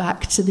her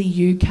back to the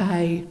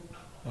UK.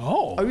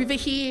 Oh. Over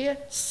here,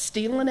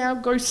 stealing our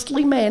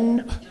ghostly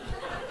men.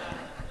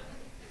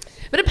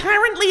 But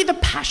apparently the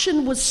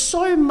passion was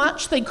so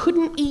much they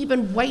couldn't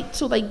even wait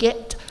till they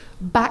get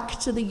back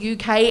to the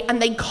UK,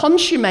 and they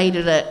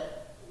consummated it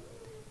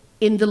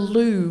in the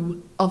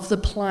loo of the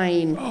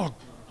plane. Oh,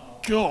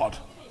 God.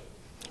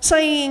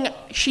 Saying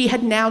she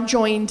had now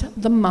joined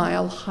the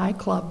Mile High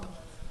Club.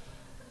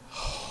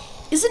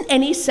 Isn't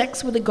any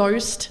sex with a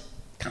ghost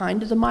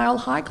kind of the Mile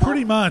High Club?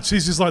 Pretty much.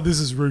 He's just like, this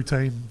is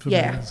routine for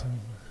me. So.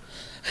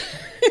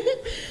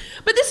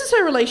 But this is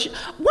her relation.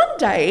 One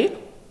day,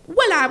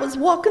 while I was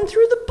walking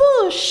through the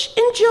bush,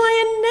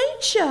 enjoying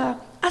nature,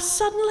 I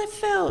suddenly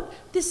felt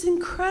this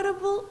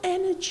incredible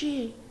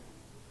energy.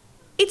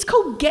 It's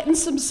called getting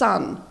some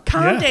sun.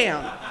 Calm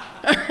down.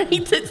 All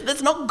right?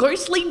 That's not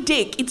ghostly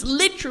dick. It's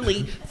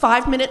literally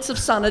 5 minutes of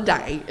sun a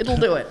day. It'll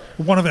do it.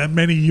 One of our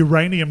many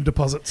uranium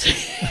deposits.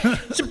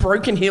 It's a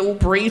Broken Hill,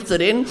 breathed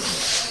it in.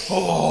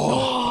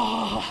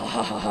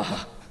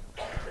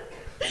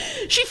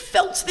 She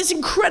felt this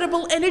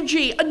incredible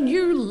energy. A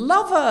new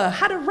lover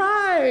had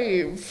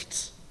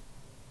arrived.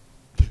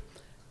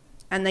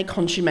 And they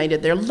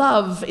consummated their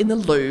love in the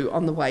loo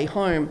on the way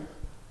home.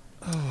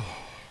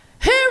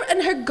 Her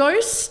and her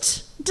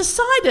ghost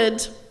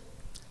decided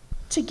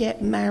to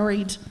get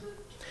married.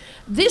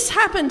 This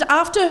happened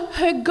after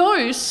her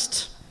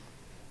ghost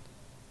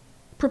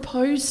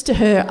proposed to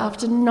her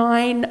after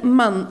 9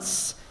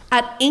 months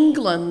at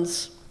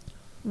England's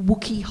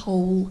Wookie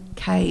Hole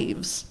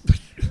Caves.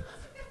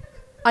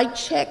 I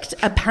checked.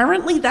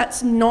 Apparently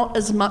that's not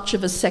as much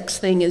of a sex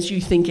thing as you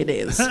think it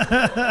is.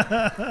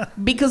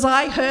 Because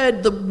I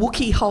heard the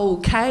Wookie Hole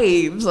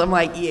Caves. I'm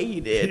like, yeah, you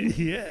did.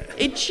 Yeah.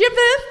 It's your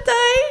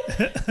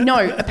birthday.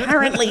 No,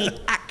 apparently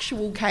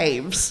actual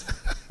caves.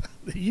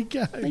 There you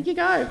go. There you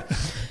go.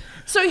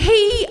 So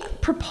he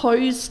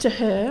proposed to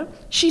her.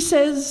 She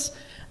says,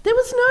 there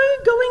was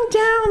no going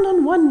down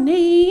on one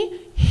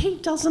knee. He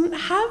doesn't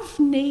have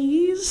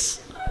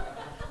knees.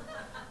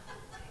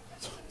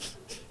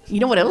 You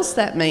know what else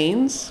that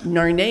means?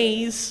 No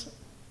knees.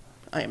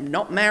 I am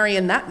not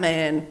marrying that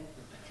man.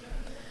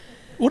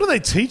 What do they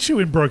teach you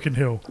in Broken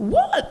Hill?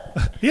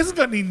 What? He hasn't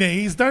got any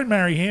knees. Don't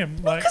marry him.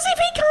 Because if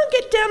he can't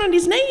get down on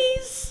his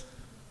knees,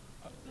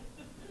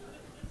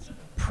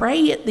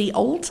 pray at the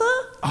altar?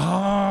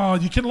 Oh,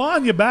 you can lie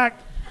on your back.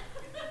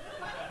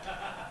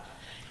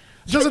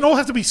 It doesn't all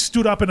have to be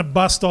stood up in a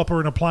bus stop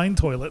or in a plane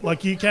toilet.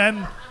 Like you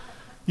can,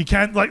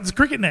 like the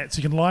cricket nets,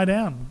 you can lie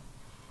down.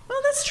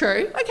 Oh, that's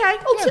true. Okay.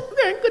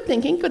 Good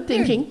thinking. Yeah,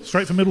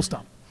 straight for middle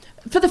stump.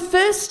 For the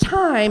first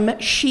time,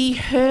 she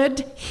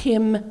heard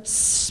him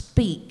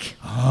speak.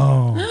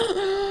 Oh.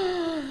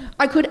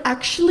 I could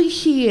actually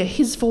hear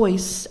his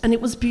voice, and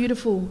it was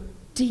beautiful,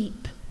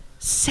 deep,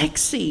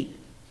 sexy,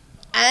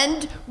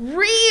 and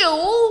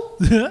real.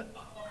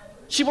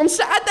 She wants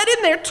to add that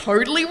in there.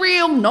 Totally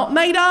real, not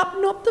made up,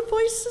 not the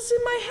voices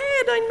in my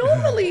head I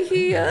normally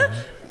hear.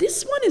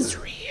 This one is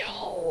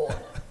real.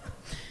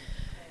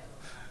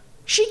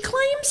 She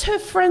claims her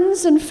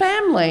friends and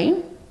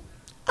family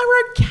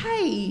are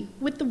okay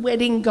with the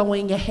wedding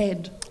going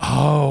ahead.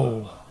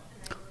 Oh.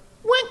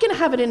 Weren't going to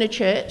have it in a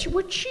church.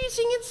 We're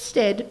choosing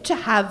instead to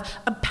have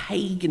a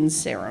pagan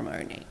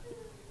ceremony.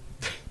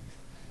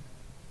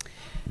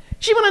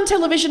 She went on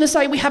television to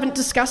say, we haven't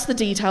discussed the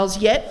details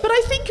yet, but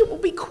I think it will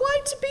be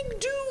quite a big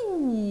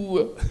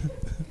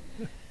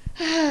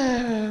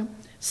do.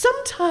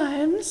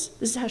 Sometimes,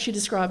 this is how she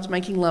describes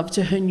making love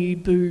to her new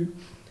boo.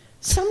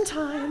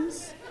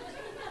 Sometimes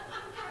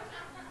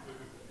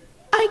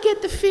I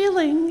get the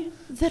feeling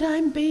that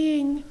I'm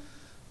being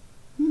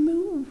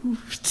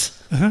moved.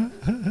 He's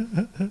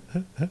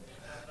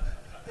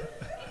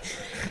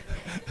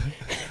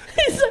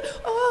like,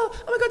 oh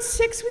my God,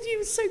 sex with you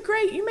is so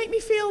great. You make me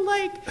feel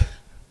like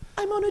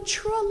I'm on a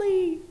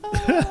trolley. Oh.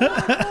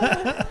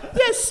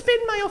 Yes,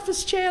 spin my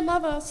office chair,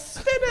 lover.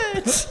 Spin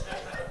it.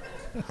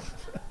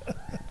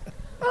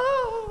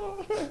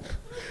 Oh.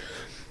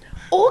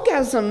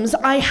 Orgasms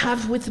I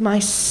have with my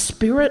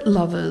spirit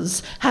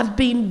lovers have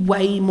been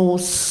way more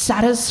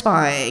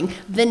satisfying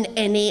than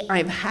any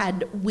I've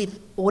had with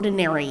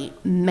ordinary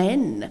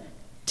men.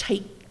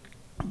 Take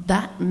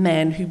that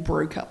man who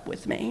broke up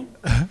with me.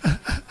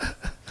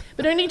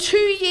 But only 2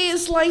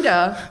 years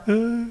later,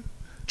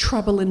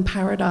 trouble in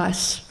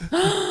paradise.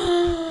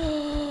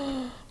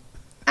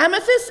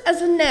 Amethyst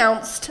has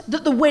announced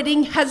that the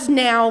wedding has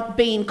now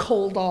been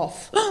called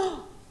off.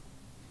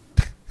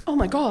 Oh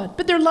my God,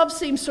 but their love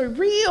seems so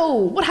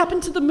real. What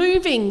happened to the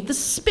moving, the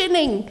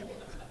spinning?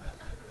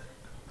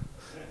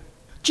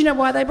 Do you know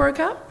why they broke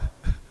up?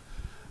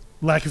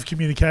 Lack of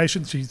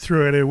communication. She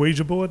threw out her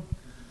Ouija board.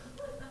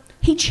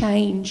 He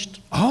changed.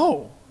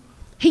 Oh.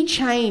 He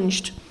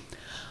changed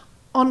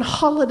on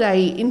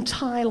holiday in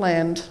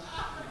Thailand.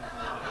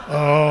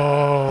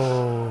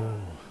 Oh.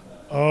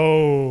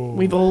 Oh.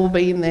 We've all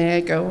been there,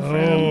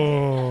 girlfriend.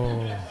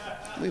 Oh.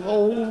 We've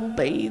all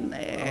been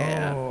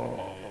there. Oh.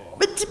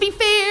 But to be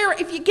fair,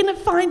 if you're going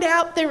to find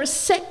out they're a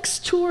sex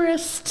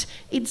tourist,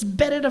 it's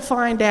better to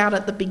find out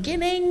at the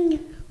beginning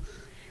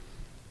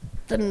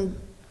than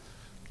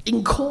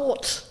in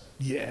court.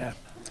 Yeah.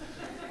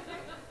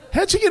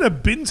 How'd you get a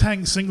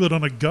bintang singlet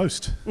on a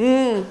ghost?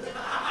 I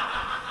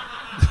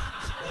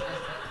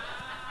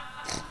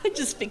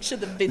just picture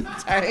the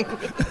bintang.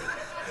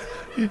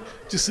 You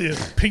just see a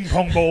ping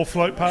pong ball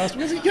float past.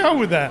 Where's he going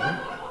with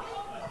that?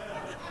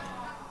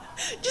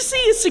 Just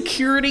see a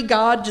security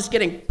guard just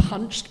getting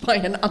punched by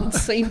an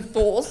unseen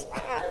force.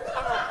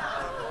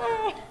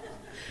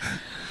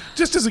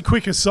 Just as a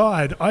quick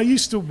aside, I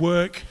used to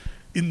work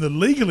in the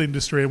legal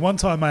industry, and one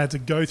time I had to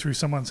go through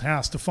someone's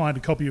house to find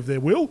a copy of their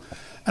will,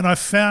 and I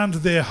found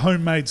their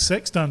homemade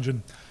sex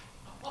dungeon,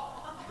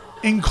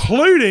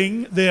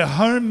 including their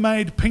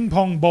homemade ping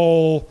pong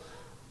ball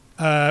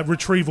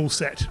retrieval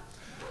set,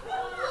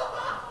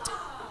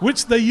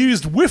 which they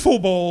used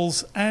wiffle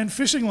balls and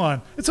fishing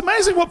line. It's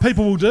amazing what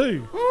people will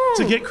do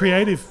to get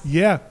creative.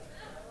 Yeah.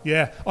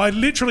 I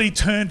literally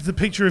turned the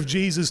picture of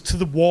Jesus to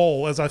the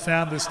wall as I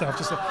found this stuff.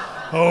 Just like,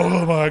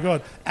 oh my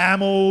God.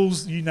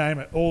 Amels, you name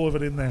it, all of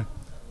it in there.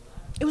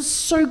 It was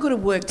so good at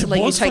work to let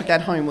you take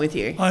that home with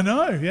you. I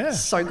know, yeah.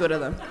 So good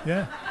of them.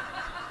 Yeah.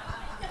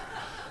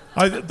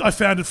 I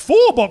found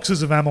 4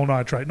 boxes of amyl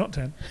nitrate, not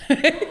 10.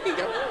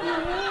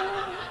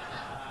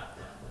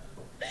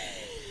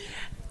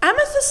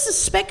 Amethyst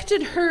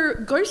suspected her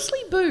ghostly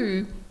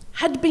boo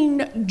had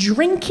been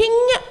drinking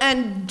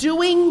and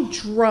doing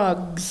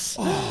drugs.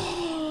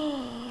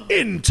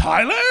 In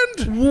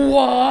Thailand?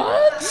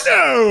 What?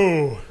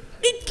 No!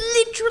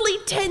 It's literally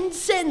 10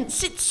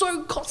 cents. It's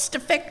so cost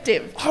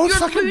effective.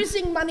 You're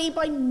losing money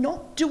by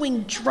not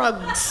doing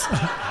drugs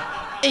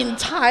in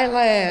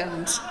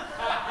Thailand.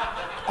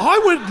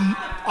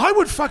 I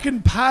would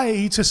fucking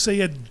pay to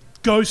see a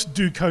ghost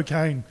do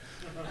cocaine.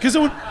 Because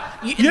it would...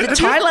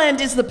 Thailand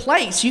is the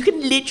place. You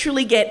can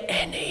literally get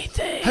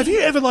anything. Have you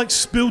ever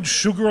spilled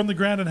sugar on the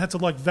ground and had to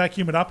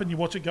vacuum it up and you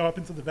watch it go up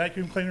into the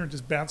vacuum cleaner and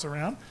just bounce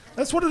around?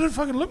 That's what it would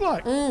fucking look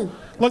like.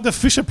 Like the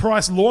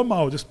Fisher-Price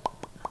lawnmower, just...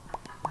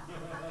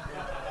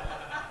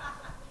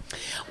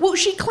 Well,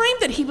 she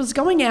claimed that he was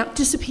going out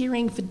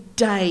disappearing for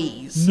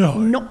days. No.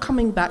 Not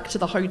coming back to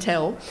the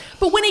hotel.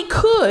 But when he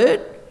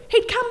could,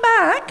 he'd come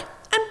back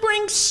and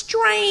bring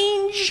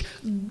strange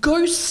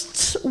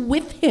ghosts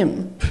with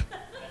him.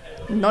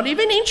 Not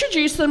even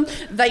introduce them.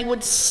 They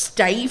would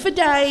stay for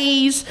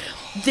days.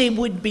 There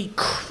would be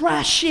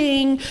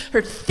crashing.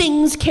 Her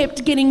things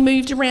kept getting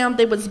moved around.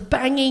 There was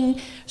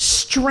banging,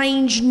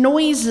 strange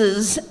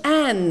noises,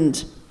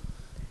 and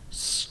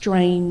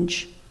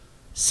strange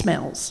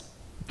smells.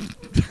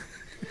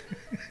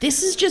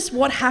 This is just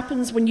what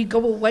happens when you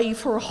go away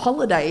for a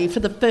holiday for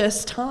the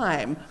first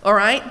time, all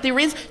right?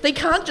 They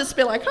can't just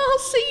be like, I'll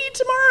see you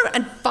tomorrow,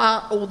 and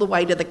fart all the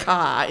way to the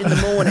car in the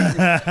morning.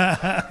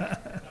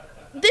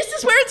 This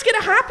is where it's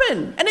going to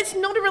happen. And it's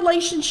not a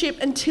relationship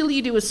until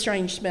you do a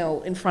strange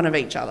smell in front of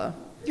each other.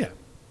 Yeah.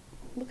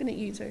 Looking at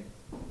you two.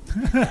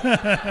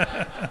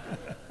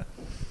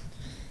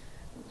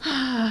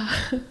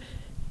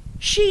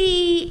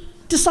 She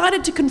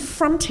decided to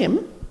confront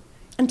him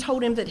and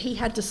told him that he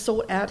had to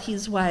sort out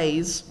his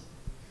ways.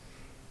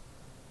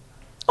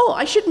 Oh,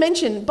 I should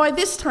mention, by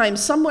this time,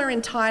 somewhere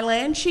in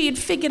Thailand, she had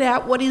figured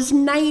out what his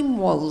name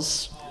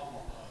was.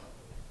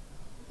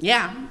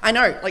 Yeah, I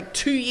know,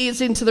 2 years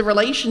into the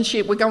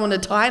relationship, we're going to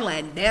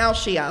Thailand. Now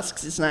she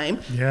asks his name.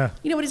 Yeah.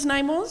 You know what his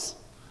name was?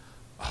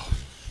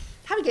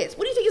 Have a guess.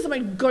 What do you think is the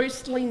most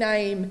ghostly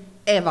name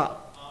ever?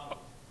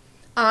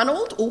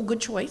 Arnold? Oh,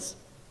 good choice.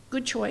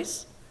 Good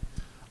choice.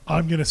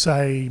 I'm going to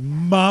say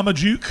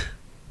Marmaduke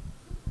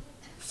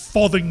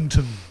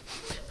Fothington.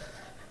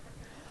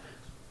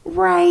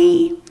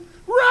 Ray.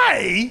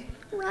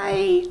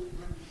 Ray?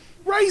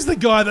 Ray's the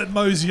guy that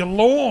mows your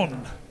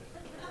lawn.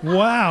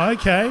 Wow,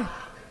 okay.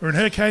 Or in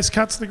her case,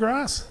 cuts the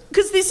grass.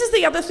 Because this is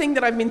the other thing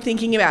that I've been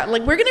thinking about.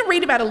 We're going to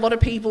read about a lot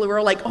of people who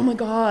are like, oh my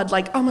God,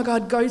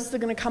 ghosts are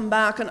going to come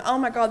back, and oh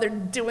my God, they're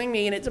doing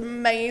me, and it's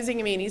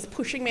amazing me, and he's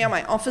pushing me on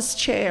my office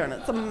chair, and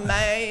it's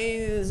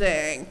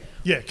amazing.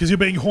 Yeah, because you're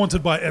being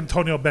haunted by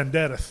Antonio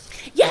Banderas.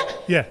 Yeah.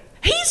 Yeah.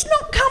 He's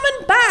not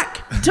coming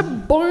back to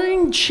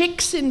bone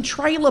chicks in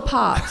trailer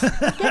parks.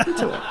 Get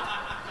into it.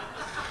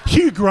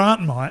 Hugh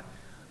Grant might,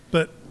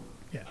 but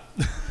yeah.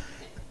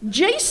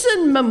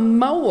 Jason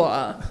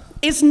Momoa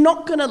is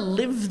not going to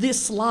live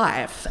this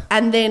life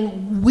and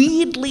then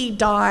weirdly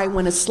die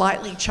when a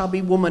slightly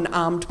chubby woman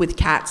armed with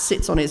cats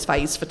sits on his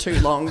face for too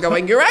long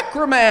going, you're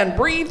Aquaman,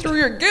 breathe through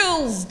your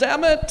gills,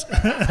 damn it.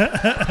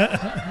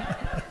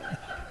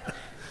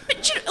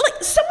 But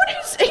someone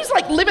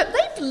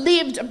they've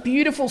lived a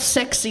beautiful,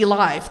 sexy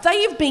life.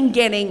 They have been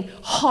getting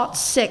hot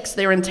sex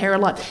their entire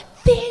life.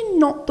 They're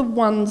not the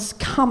ones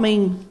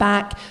coming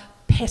back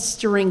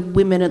pestering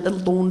women at the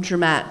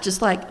laundromat,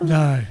 just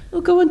no.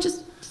 Oh, go on,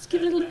 just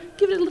give it a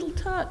little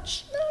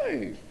touch.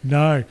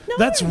 No.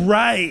 That's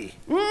Ray.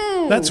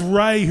 That's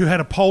Ray, who had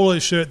a polo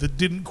shirt that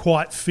didn't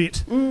quite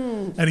fit,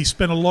 and he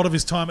spent a lot of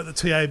his time at the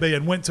TAB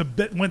and went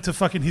to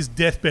fucking his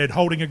deathbed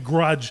holding a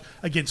grudge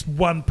against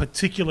one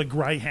particular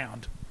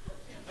greyhound.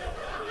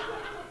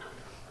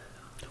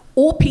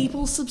 Or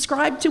people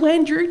subscribe to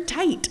Andrew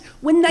Tate.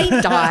 When they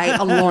die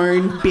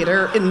alone,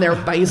 bitter in their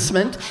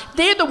basement,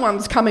 they're the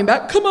ones coming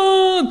back. Come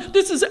on,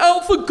 this is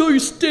Alpha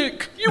Ghost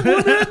Dick. You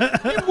want it?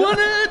 You want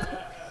it?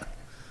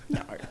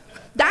 No.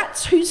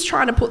 That's who's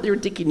trying to put their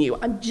dick in you.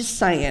 I'm just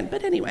saying.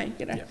 But anyway,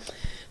 Yeah.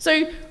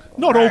 So...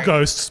 Not all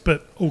ghosts,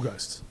 but all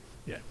ghosts.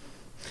 Yeah.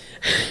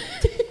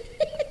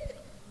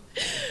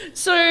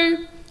 So...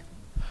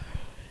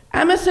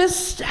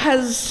 Amethyst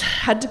has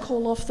had to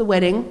call off the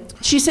wedding.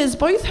 She says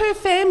both her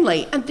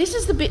family, and this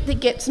is the bit that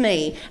gets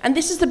me, and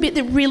this is the bit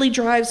that really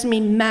drives me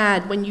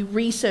mad when you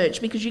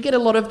research, because you get a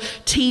lot of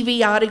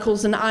TV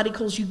articles and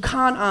articles you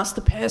can't ask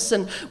the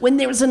person when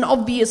there is an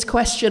obvious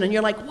question, and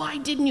you're like, why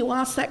didn't you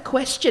ask that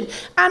question?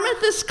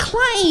 Amethyst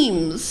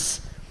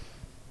claims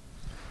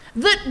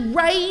that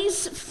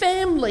Ray's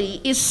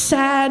family is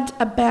sad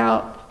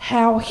about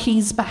how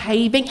he's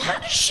behaving. How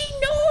does she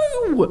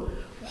know?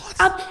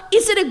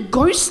 Is it a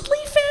ghostly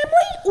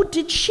family, or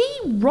did she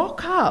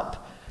rock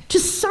up to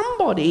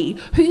somebody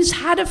who's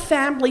had a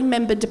family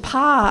member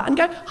depart and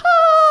go,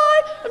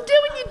 hi, I'm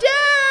doing your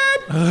Dad!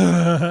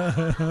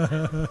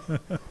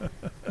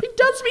 He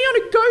does me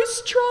on a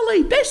ghost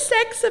trolley. Best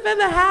sex I've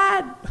ever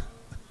had.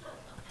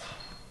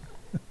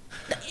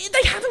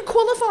 They haven't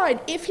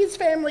qualified if his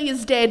family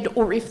is dead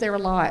or if they're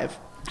alive.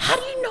 How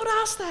do you not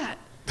ask that?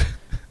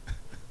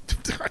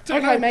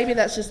 Okay, maybe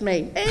that's just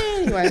me.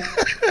 Anyway.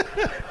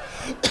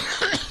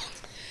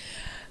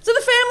 So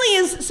the family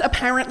is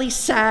apparently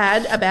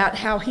sad about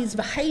how he's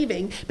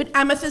behaving, but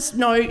Amethyst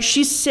knows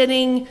she's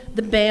setting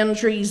the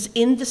boundaries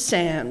in the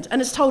sand and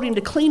has told him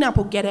to clean up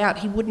or get out.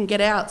 He wouldn't get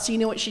out, so you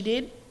know what she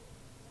did?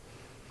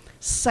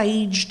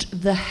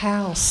 Saged the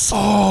house.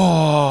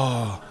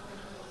 Oh,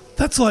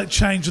 that's like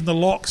changing the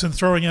locks and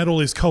throwing out all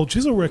his Cold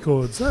Chisel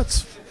records.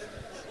 That's...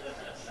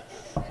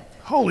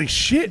 Holy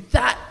shit.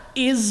 That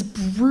is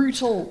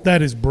brutal.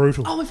 That is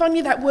brutal. Oh, if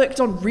only that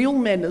worked on real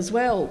men as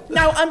well.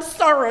 No, I'm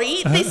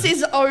sorry. This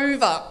is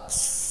over.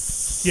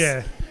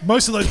 Yeah.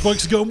 Most of those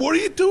blokes are going, what are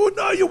you doing?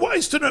 No, you're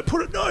wasting it.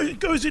 Put it, no, it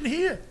goes in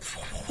here.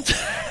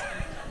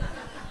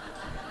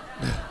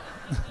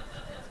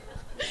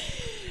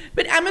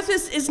 But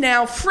Amethyst is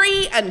now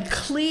free and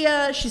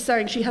clear. She's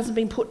saying she hasn't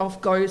been put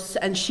off ghosts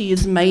and she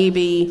is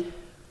maybe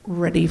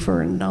ready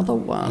for another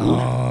one.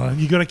 Oh,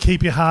 you got to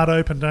keep your heart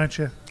open, don't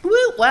you?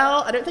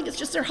 Well, I don't think it's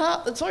just her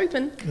heart that's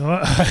open.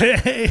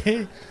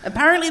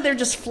 Apparently they're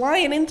just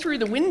flying in through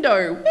the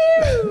window.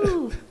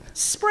 Woo!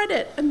 Spread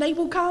it and they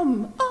will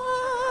come.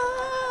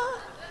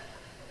 Ah!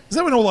 Is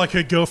that when all like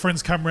her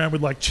girlfriends come around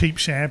with like cheap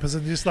shampoos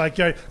and just like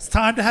go, it's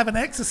time to have an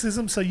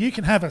exorcism so you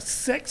can have a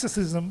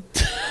sexorcism?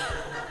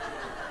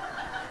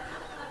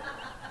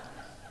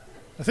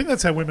 I think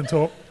that's how women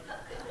talk.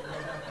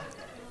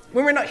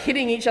 When we're not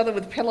hitting each other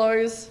with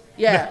pillows.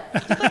 Yeah.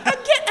 Like,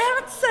 oh, get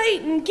out,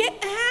 Satan, get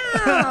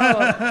out.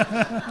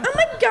 Oh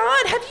my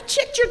God, have you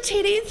checked your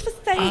titties for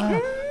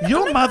Satan?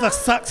 Your mother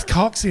sucks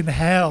cocks in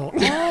hell.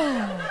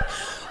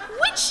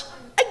 Which,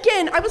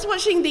 again, I was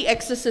watching The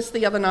Exorcist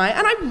the other night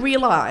and I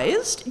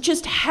realised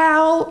just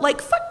how, like,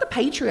 fuck the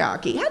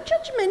patriarchy. How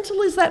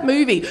judgmental is that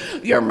movie?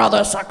 Your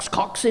mother sucks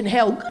cocks in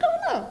hell. Good on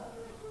her.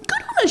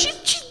 Good on her.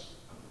 She's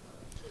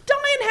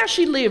dying how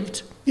she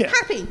lived. Yeah.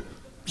 Happy.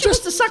 She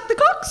wants to suck the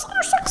cocks, let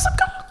her suck some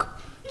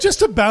cock. Just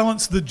to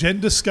balance the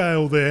gender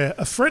scale there,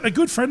 a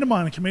good friend of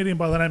mine, a comedian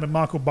by the name of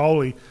Michael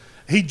Bowley,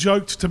 he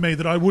joked to me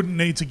that I wouldn't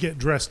need to get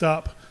dressed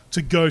up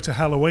to go to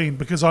Halloween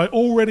because I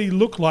already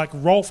look like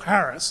Rolf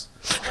Harris.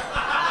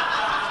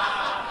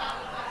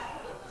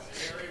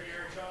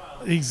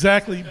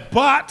 Exactly,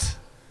 but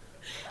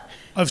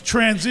I've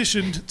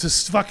transitioned to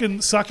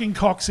fucking sucking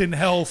cocks in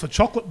hell for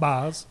chocolate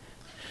bars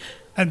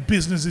and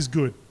business is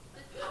good.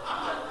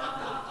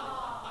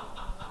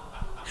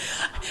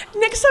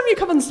 Next time you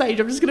come on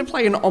stage, I'm just going to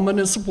play an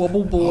ominous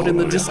wobble board in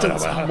the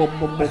distance. Wobble,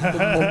 wobble,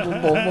 wobble,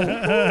 wobble.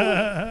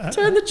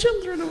 Turn the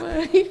children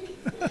away.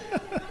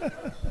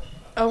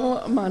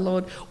 Oh, my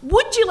Lord.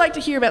 Would you like to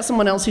hear about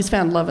someone else who's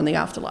found love in the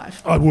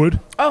afterlife? I would.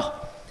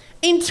 Oh,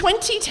 in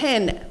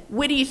 2010,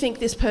 where do you think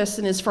this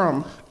person is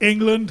from?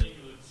 England.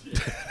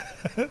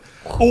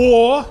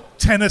 Or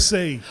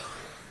Tennessee.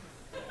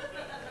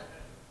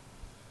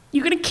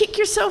 You're going to kick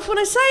yourself when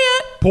I say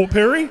it. Port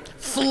Perry?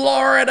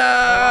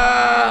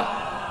 Florida.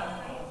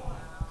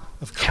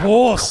 Of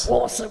course. Of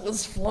course it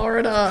was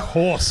Florida. Of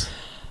course.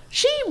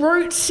 She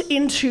wrote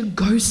into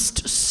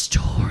ghost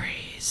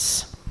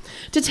stories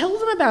to tell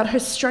them about her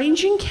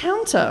strange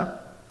encounter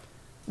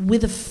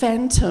with a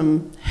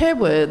phantom. Her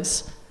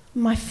words,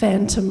 my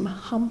phantom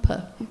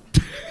humper.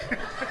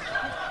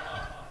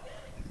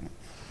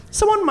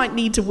 Someone might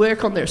need to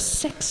work on their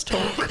sex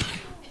talk.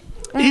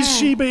 Is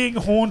she being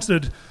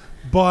haunted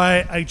by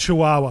a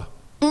chihuahua?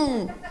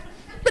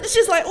 But it's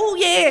just like, oh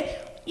yeah,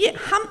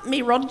 hump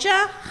me, Roger,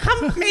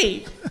 hump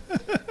me.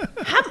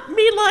 Hump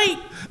me like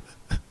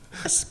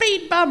a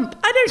speed bump.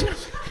 I don't know.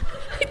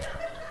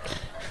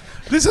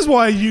 This is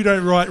why you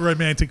don't write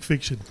romantic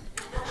fiction.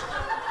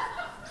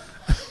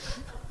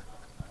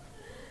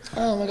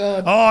 Oh my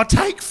God. Oh,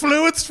 take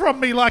fluids from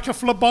me like a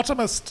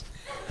phlebotomist.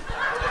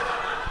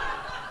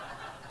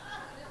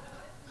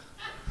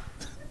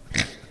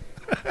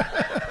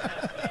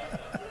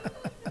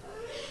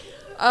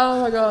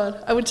 Oh my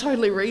God, I would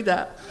totally read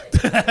that.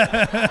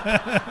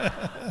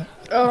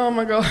 Oh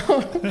my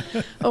God.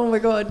 Oh my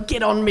God,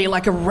 get on me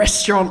like a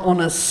restaurant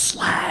on a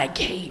slag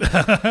heap.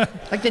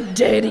 Like the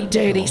dirty,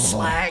 dirty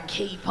slag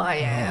heap I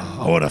am.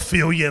 I want to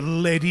feel your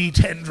leady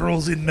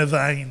tendrils in my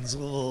veins.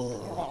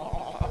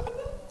 Oh,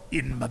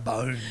 in my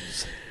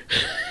bones.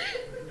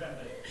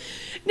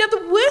 Now,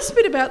 the worst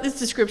bit about this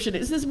description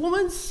is this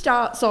woman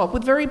starts off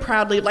with very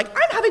proudly, like,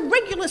 I'm having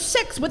regular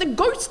sex with a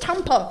ghost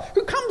humper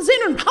who comes in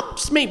and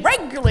humps me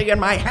regularly in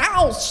my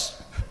house.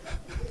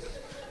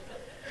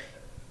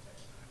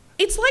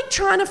 It's like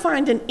trying to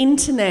find an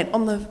internet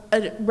on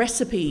a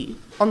recipe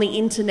on the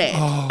internet.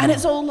 Oh. And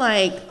it's all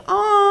like,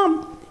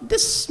 the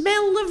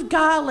smell of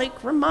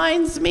garlic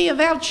reminds me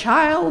of our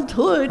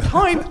childhood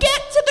home.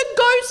 Get to the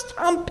ghost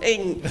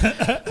humping.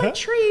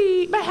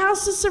 My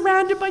house is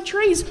surrounded by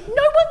trees. No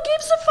one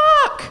gives a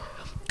fuck.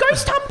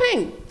 Ghost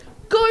humping.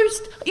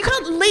 You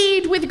can't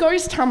lead with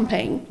ghost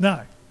humping.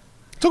 No.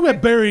 Talk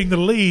about burying the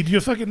lead.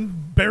 You're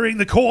fucking burying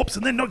the corpse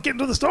and then not getting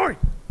to the story.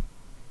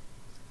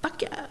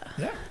 Fuck yeah.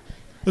 Yeah.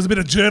 There's a bit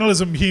of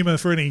journalism humour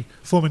for any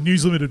former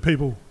News Limited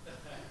people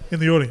in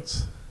the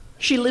audience.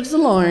 She lives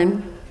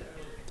alone.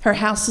 Her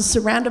house is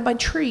surrounded by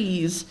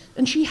trees,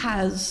 and she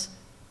has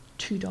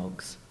 2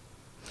 dogs.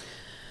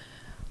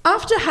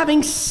 After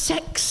having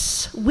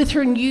sex with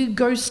her new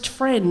ghost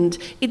friend,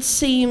 it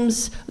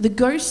seems the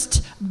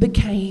ghost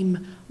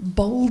became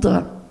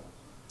bolder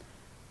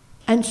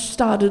and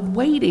started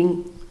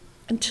waiting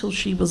until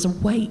she was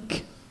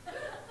awake.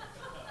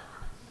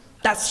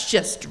 That's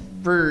just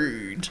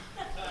rude.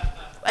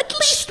 At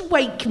least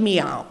wake me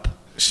up.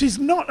 She's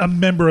not a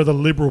member of the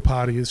Liberal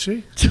Party, is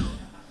she?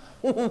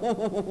 A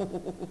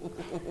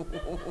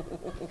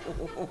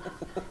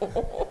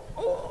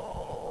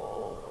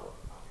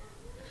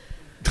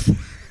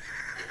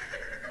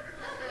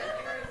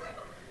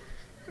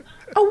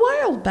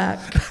while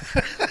back.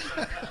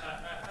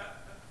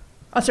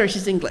 Oh, sorry,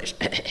 she's English.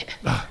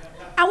 A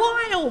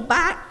while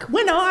back,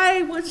 when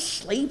I was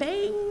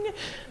sleeping,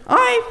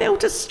 I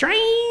felt a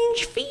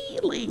strange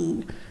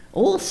feeling,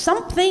 or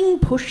something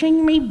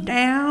pushing me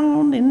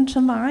down into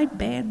my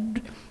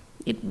bed.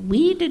 It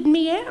weirded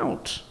me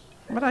out,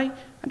 but I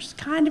just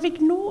kind of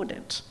ignored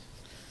it.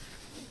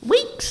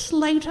 Weeks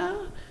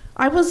later,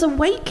 I was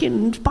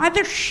awakened by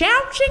the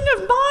shouting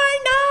of my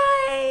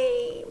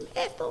name.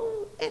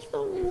 Ethel,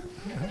 Ethel.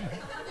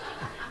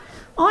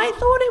 I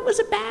thought it was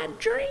a bad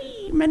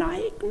dream and I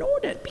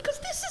ignored it because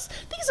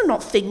these are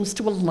not things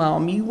to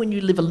alarm you when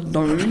you live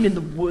alone in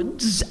the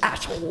woods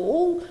at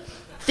all.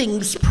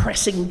 Things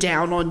pressing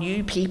down on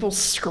you, people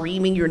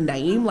screaming your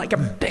name like a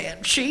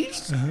banshee.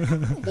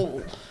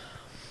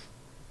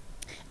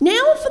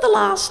 Now for the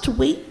last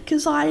week,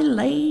 as I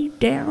lay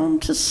down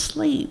to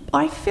sleep,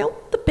 I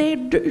felt the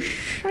bed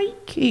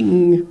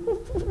shaking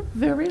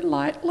very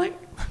lightly.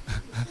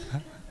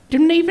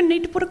 Didn't even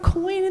need to put a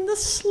coin in the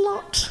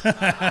slot. And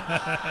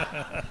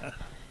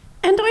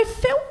I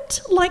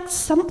felt like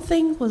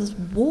something was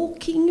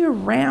walking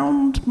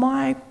around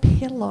my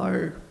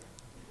pillow.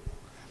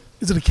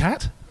 Is it a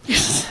cat?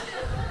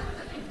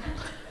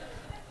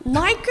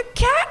 Like a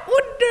cat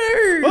would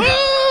do.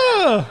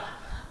 Ah!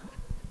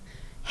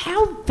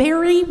 How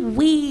very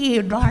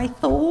weird, I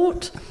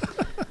thought.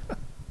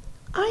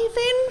 I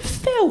then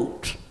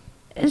felt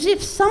as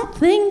if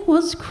something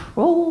was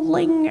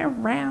crawling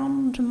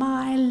around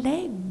my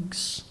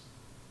legs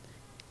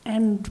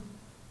and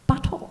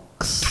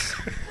buttocks.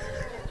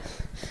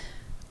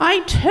 I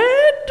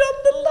turned on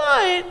the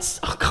lights.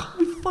 Oh God,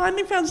 we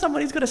finally found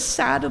someone who's got a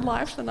sadder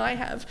life than I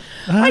have.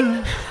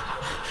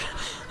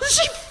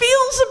 She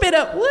feels a bit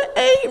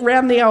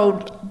around the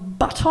old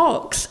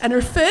buttocks, and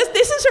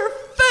this is her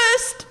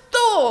first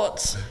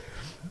thought.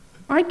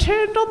 I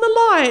turned on the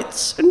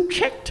lights and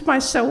checked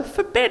myself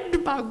for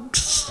bed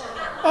bugs.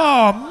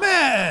 Oh,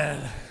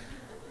 man.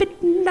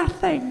 But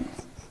nothing.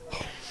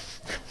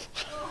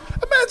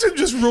 Imagine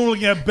just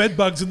ruling out bed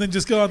bugs and then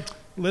just going,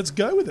 let's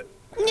go with it.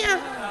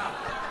 Yeah.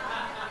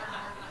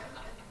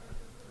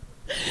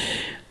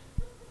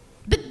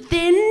 But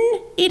then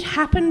it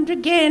happened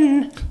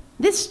again.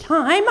 This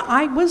time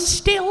I was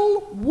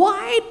still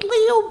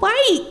widely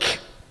awake.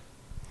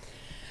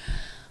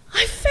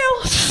 I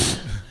felt...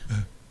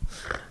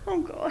 Oh,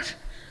 God.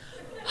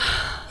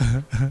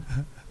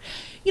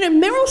 You know,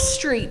 Meryl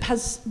Streep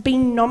has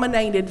been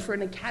nominated for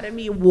an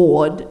Academy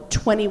Award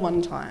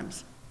 21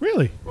 times.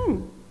 Really?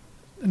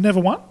 Never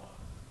won?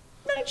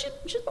 No,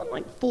 she's won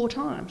like 4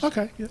 times.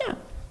 Okay. Yeah.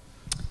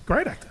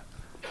 Great actor.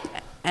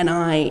 And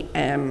I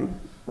am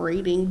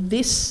reading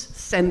this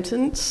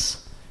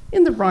sentence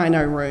in the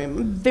Rhino Room.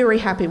 I'm very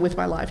happy with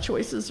my life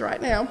choices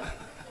right now.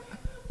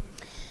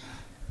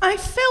 I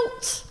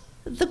felt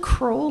the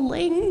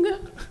crawling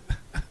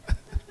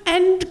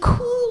and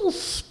cool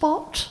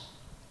spot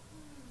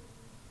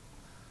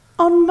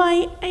on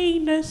my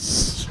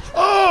anus.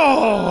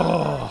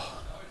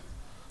 Oh!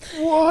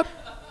 What?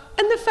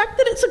 And the fact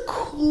that it's a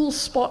cool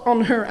spot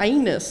on her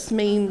anus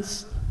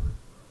means...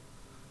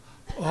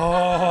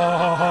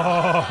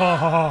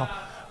 Oh!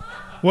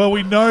 Well,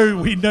 we know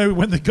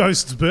when the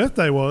ghost's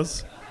birthday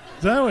was,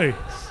 don't we?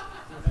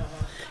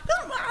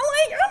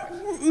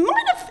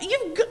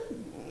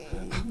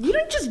 You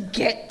don't just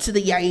get to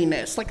the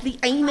anus. Like, the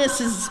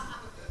anus is...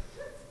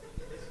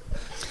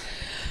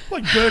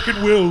 Like Burke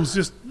and Wills,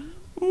 just...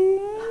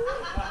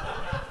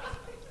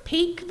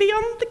 Peek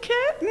beyond the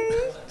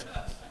curtain.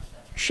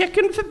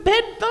 Checking for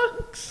bed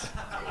bugs.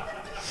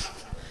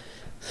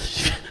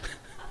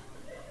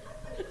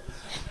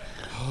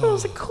 There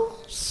was a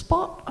cool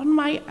spot on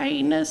my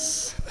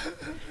anus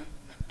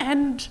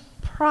and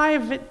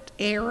private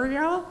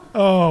area.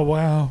 Oh,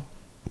 wow.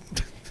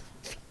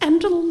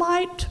 And a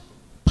light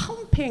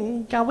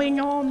pumping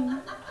going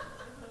on.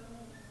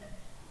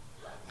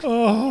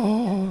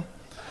 Oh.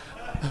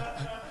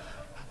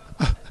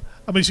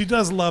 I mean, she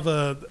does love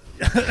a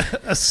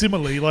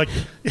simile, like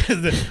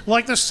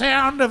the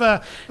sound of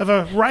a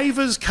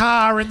raver's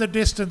car in the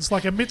distance,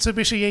 like a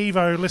Mitsubishi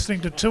Evo listening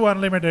to 2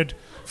 Unlimited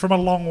from a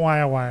long way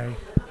away.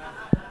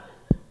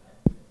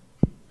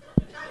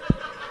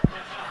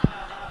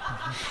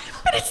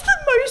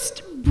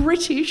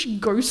 British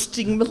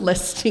ghosting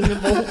molesting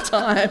of all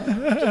time.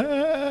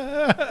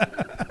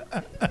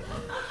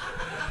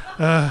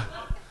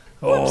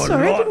 I'm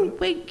sorry, I didn't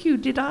wake you,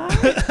 did I?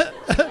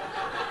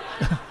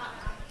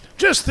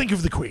 Just think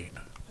of the Queen.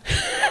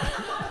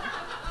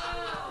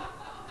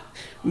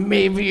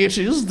 Maybe it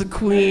is the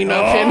Queen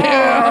up in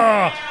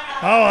here.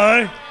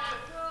 Hello.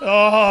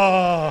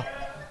 Oh.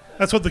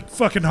 That's what the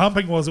fucking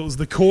humping was. It was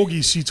the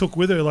corgis she took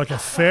with her like a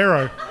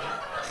pharaoh.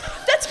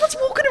 That's what's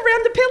walking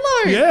around the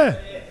pillow. Yeah.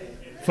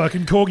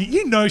 Fucking corgi.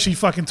 You know she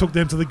fucking took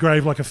them to the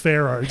grave like a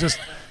pharaoh. Just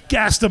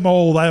gassed them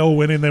all. They all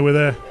went in there with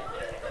her.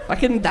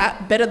 Fucking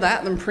that, better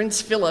that than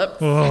Prince Philip.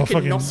 Oh,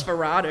 fucking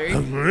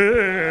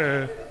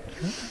Nosferatu.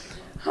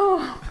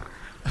 Oh.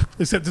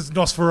 Except it's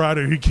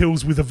Nosferatu who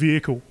kills with a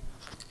vehicle.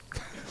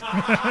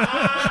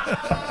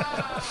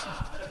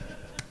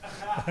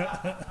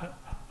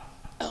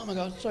 Oh my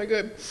God, so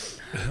good.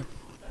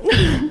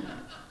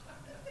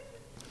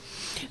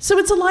 So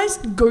it's a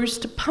light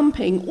ghost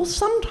pumping, or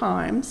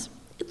sometimes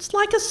it's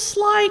like a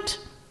slight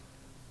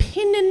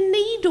pin and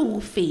needle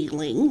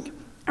feeling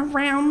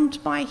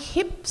around my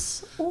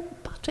hips or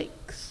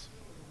buttocks.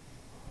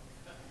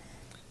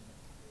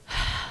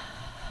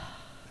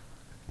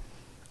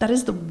 That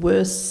is the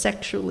worst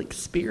sexual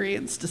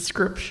experience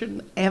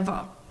description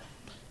ever.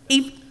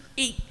 Can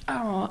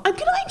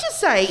I just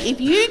say, if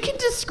you can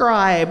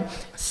describe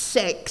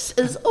sex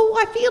as,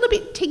 I feel a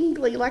bit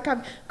tingly, like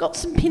I've got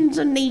some pins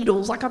and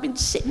needles, like I've been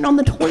sitting on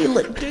the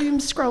toilet doom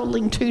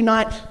scrolling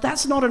tonight,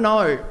 that's not a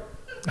no.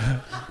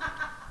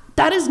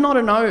 That is not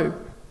a no.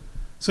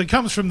 So it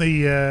comes from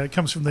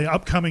the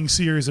upcoming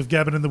series of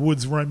Gavin in the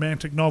Woods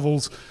romantic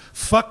novels.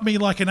 Fuck me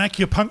like an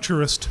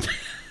acupuncturist,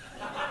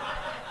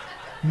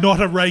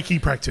 not a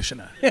Reiki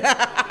practitioner.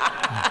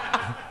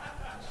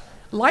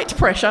 Light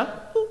pressure.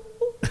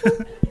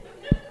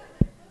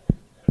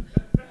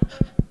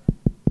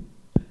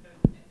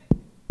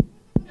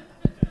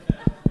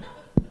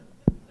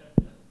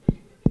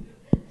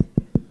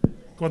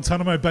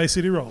 Guantanamo Bay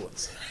City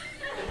Rollers.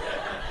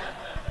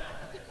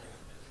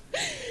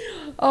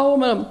 Oh,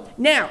 man.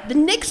 Now, the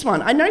next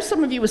one. I know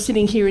some of you are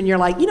sitting here and you're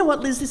like, you know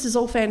what, Liz, this is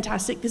all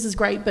fantastic, this is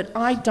great, but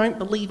I don't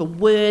believe a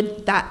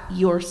word that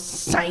you're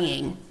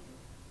saying.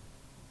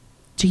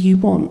 Do you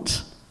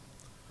want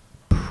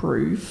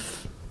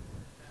proof?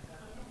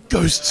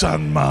 Ghosts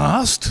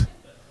unmasked?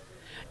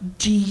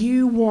 Do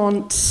you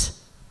want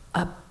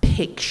a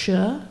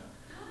picture?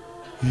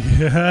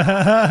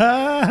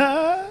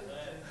 Yeah.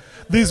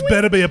 This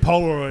better be a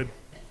Polaroid.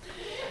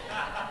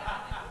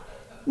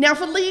 Now,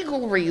 for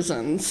legal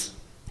reasons,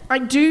 I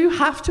do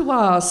have to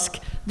ask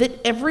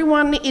that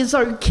everyone is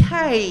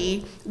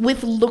okay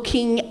with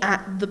looking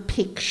at the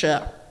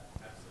picture.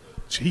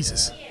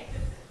 Jesus.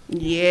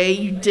 Yeah,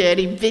 you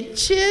dirty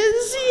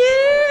bitches,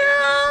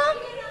 yeah.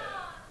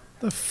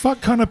 The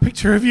fuck kind of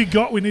picture have you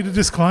got? We need a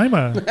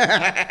disclaimer.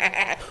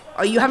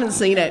 Oh, you haven't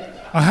seen it?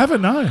 I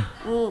haven't, no.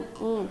 I'm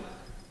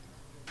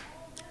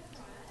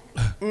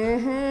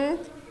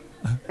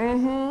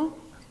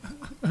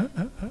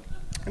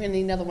going to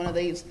need another one of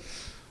these.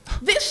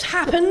 This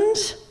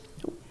happened.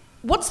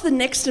 What's the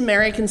next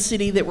American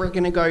city that we're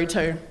going to go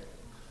to?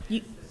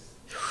 You're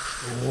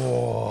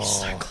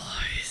so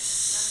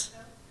close.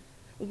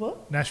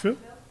 What? Nashville?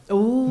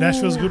 Ooh.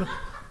 Nashville's good.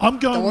 I'm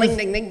going with...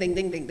 Ding, ding, ding,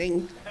 ding, ding,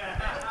 ding.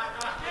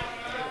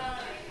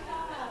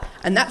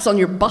 And that's on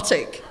your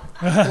buttock.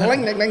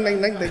 Ding, ding, ding,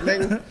 ding, ding, ding,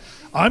 ding.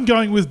 I'm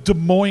going with Des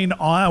Moines,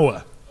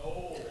 Iowa.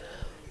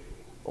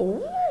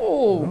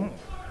 Oh.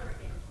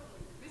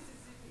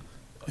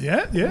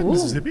 Yeah, Ooh.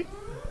 Mississippi.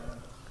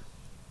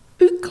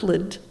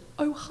 Euclid,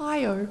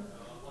 Ohio.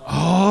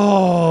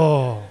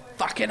 Oh.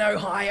 Fucking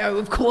Ohio.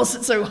 Of course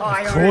it's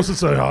Ohio. Of course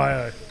it's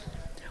Ohio.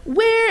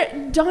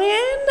 Where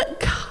Diane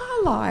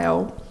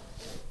Carlisle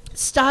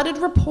started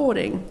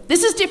reporting.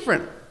 This is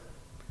different.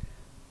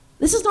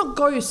 This is not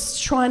ghosts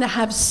trying to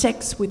have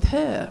sex with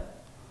her.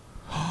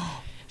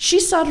 She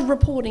started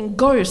reporting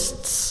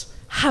ghosts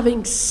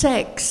having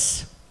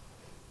sex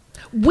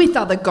with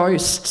other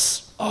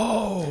ghosts.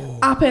 Oh.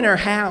 Up in her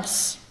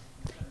house,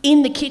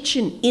 in the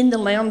kitchen, in the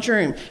lounge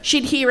room.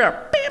 She'd hear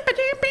her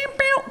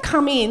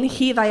come in,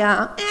 here they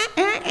are,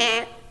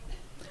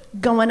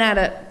 going at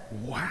it.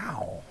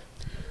 Wow.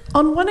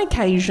 On one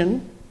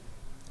occasion,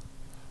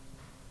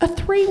 a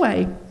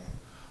three-way.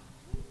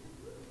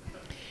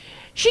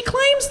 She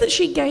claims that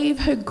she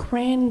gave her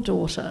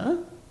granddaughter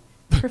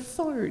her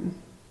phone,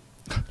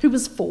 who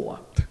was 4.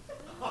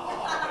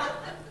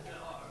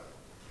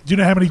 Do you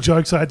know how many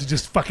jokes I had to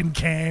just fucking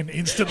can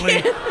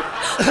instantly?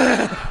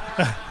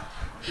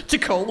 To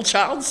call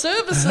child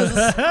services.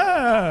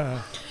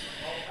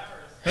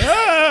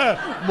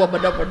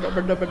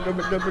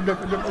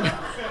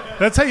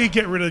 That's how you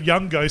get rid of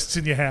young ghosts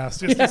in your house.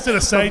 Just instead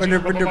of saying...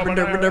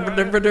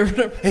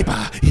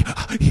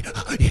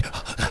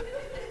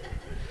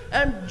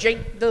 I'm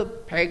Jake the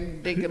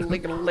Peg,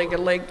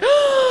 dig-a-lig-a-lig-a-lig.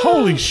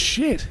 Holy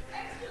shit.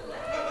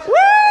 Woo!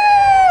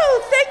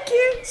 Thank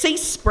you. See,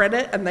 spread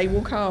it and they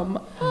will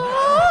come.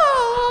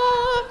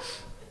 Ah.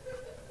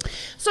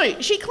 So So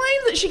she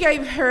claimed that she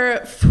gave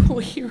her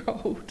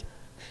four-year-old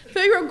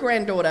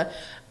granddaughter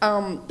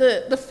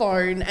the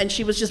phone, and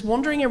she was just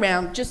wandering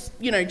around,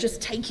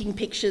 just taking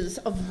pictures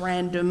of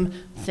random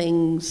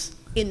things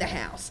in the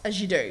house,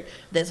 as you do.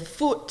 There's a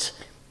foot,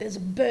 there's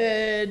a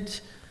bird.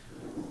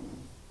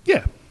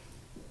 Yeah.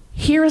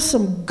 Here are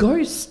some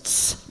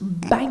ghosts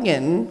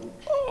banging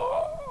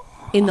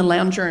in the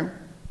lounge room.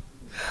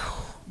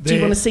 Do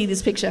you want to see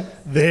this picture?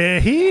 They're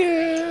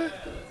here.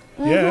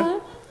 Yeah.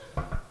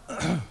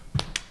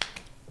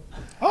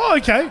 Oh,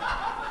 okay.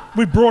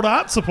 We brought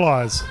art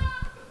supplies.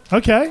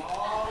 Okay.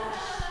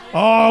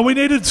 Oh, we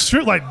needed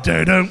strip like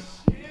do-do,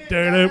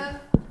 do-do.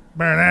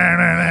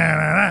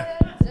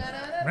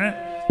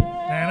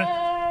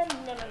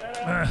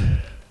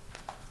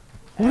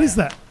 What is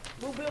that?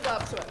 We'll build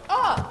up to it.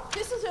 Oh,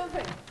 this is the other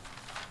thing.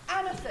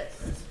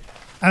 Amethyst.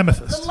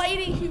 Amethyst. The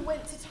lady who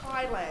went to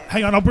Thailand.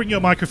 Hang on, I'll bring you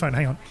a microphone.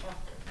 Hang on.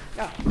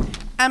 Oh.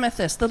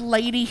 Amethyst, the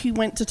lady who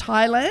went to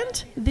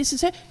Thailand. This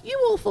is her. You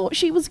all thought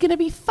she was going to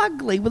be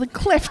fugly with a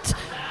cleft.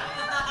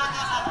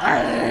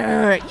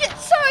 Yeah,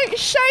 so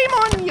shame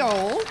on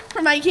y'all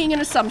for making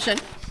an assumption.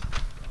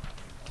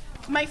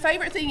 My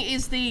favourite thing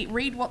is the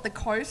read what the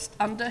coast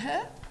under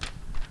her.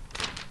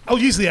 I'll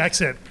use the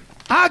accent.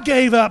 I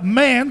gave up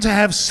man to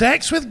have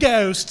sex with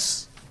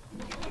ghosts.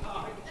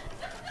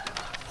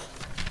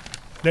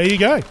 There you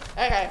go.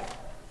 Okay.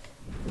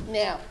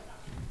 Now,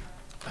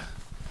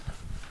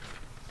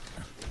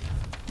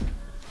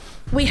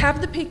 we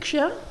have the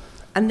picture,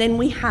 and then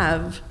we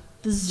have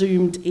the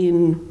zoomed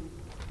in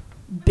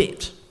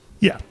bit.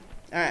 Yeah.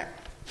 All right.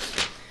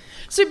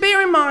 So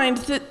bear in mind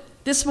that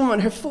this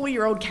woman, her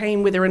 4-year-old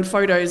came with her in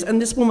photos,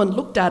 and this woman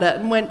looked at it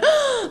and went,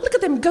 oh, look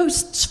at them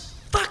ghosts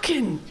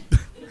fucking.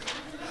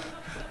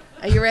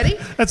 Are you ready?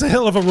 That's a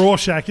hell of a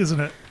Rorschach, isn't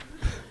it?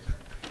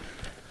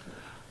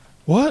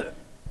 What?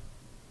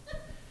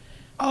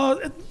 Oh,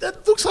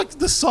 that looks like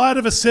the side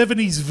of a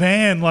 70s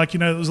van, like, it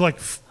was like,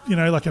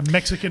 like a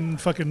Mexican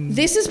fucking...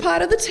 This is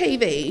part of the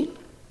TV.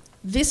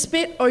 This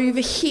bit over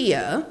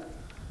here,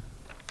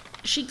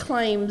 she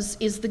claims,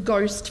 is the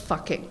ghost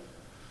fucking.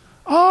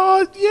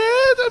 Oh,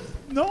 yeah,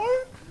 no.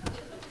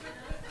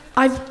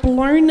 I've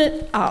blown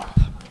it up.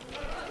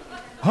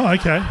 Oh,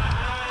 okay.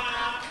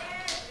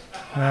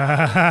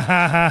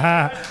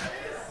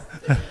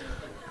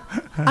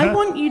 I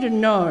want you to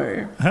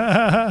know,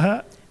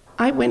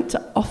 I went to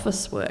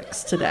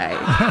Officeworks today.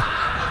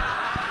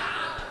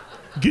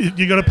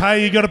 You got to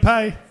pay, you got to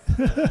pay.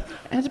 I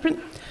had to print.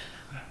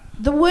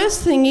 The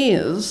worst thing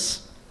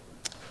is,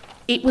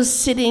 it was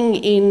sitting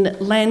in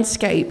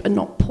landscape and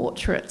not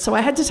portrait. So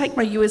I had to take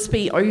my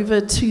USB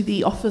over to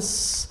the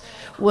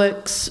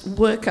Officeworks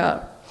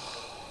worker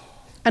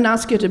and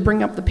ask her to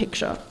bring up the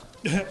picture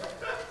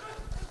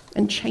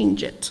and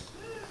change it.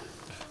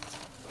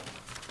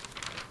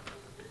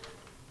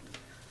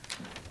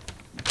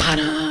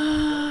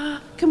 Ta-da!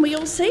 Can we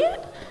all see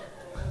it?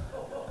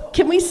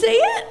 Can we see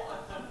it?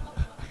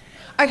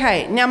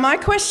 Okay, now my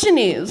question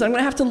is, I'm going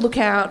to have to look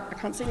out. I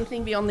can't see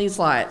anything beyond these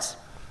lights.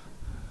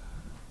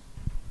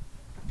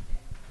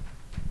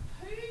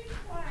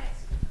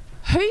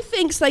 Who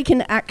thinks they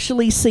can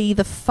actually see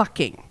the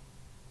fucking?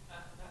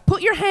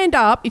 Put your hand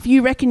up if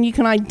you reckon you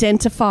can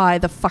identify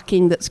the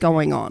fucking that's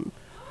going on.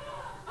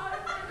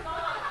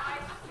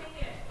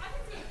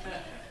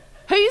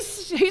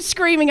 Who's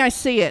screaming, I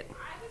see it?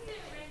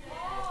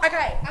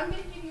 Okay, I'm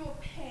going to give you a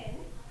pen.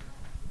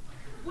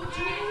 Would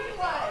you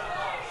like...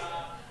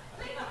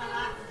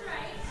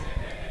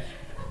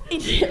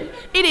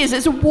 It is.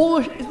 It's a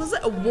war... Was it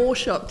a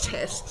Rorschach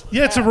test?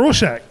 Yeah, it's a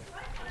Rorschach.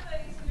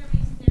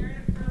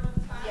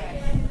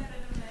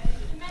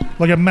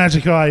 Like a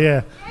magic eye,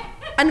 yeah.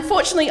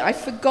 Unfortunately, I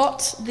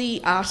forgot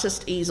the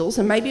artist easel,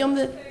 so maybe on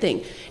the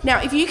thing.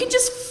 Now, if you can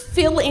just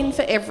fill in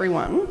for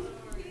everyone.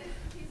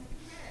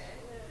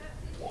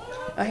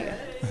 Okay.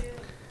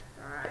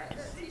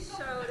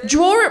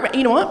 Draw it,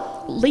 you know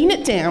what? Lean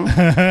it down.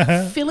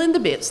 Fill in the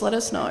bits, let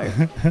us know.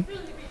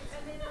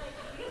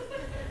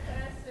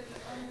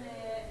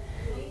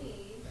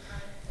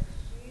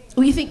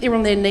 Oh, you think they're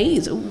on their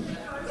knees? Ooh.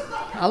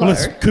 Hello. Well,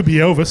 it could be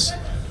Elvis.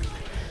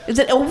 Is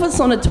it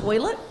Elvis on a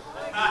toilet?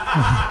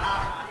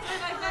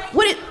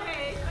 What it?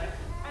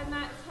 And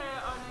that's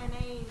her on her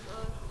knees.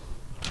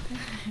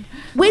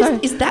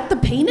 Is that the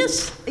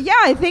penis? Yeah,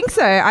 I think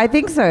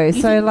so.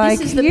 So, like,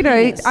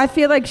 penis? I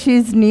feel like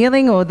she's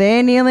kneeling or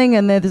they're kneeling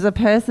and there's a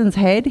person's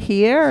head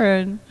here.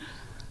 And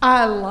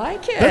I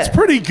like it. That's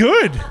pretty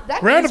good.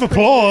 Round of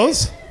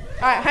applause.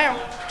 All right, hang on.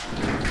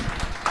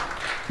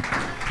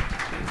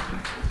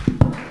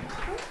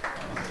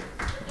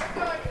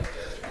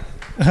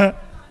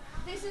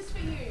 This is for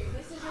you.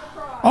 This is your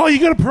prize. Oh, you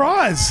got a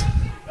prize.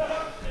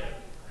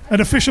 An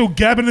official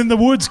Gabbin' in the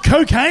Woods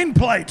cocaine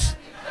plate.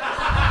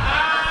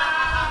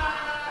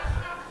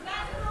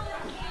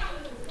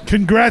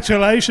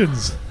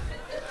 Congratulations.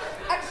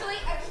 Actually,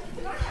 can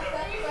I have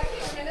that back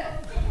in a minute?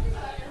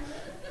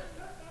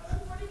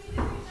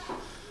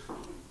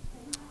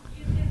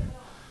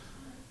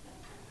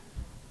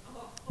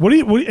 What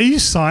are you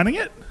signing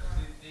it?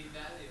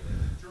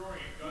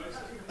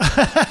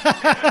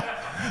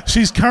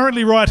 She's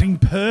currently writing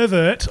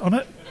pervert on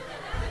it.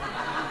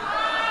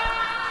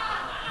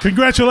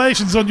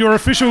 Congratulations on your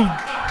official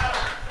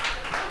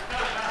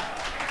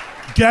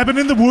Gabbin'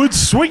 in the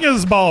Woods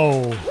Swingers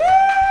Bowl.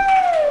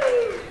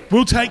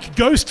 We'll take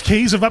ghost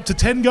keys of up to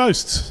 10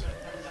 ghosts.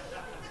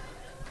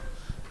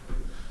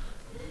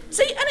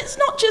 See, and it's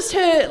not just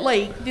her,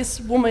 like, this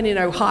woman in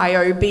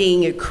Ohio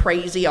being a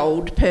crazy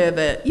old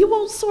pervert. You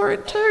all saw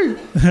it too.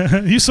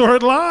 You saw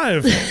it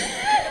live.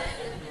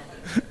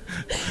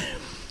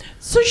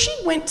 So she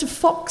went to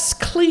Fox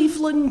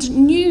Cleveland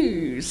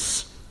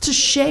News to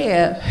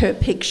share her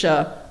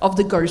picture of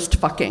the ghost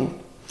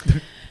fucking.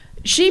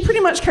 She pretty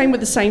much came with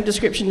the same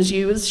description as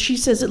you. As she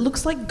says, it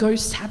looks like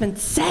ghosts having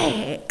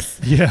sex.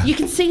 Yeah. You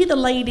can see the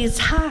lady's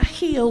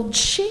high-heeled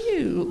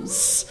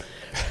shoes.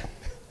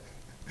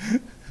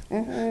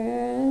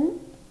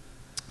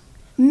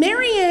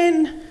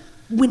 Marianne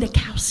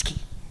Winikowski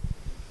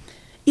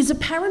is a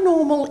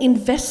paranormal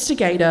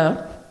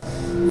investigator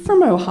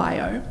from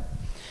Ohio.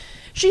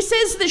 She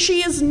says that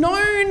she is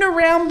known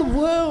around the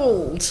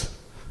world.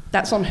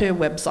 That's on her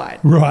website.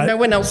 Right. No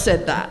one else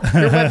said that.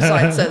 Her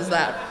website says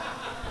that.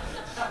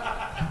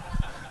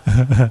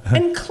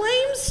 And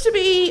claims to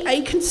be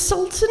a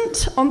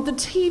consultant on the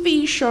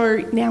TV show,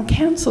 now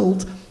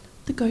cancelled,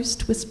 The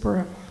Ghost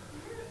Whisperer.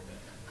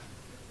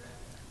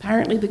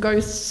 Apparently the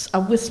ghosts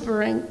are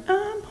whispering,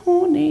 I'm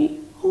horny,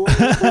 horny,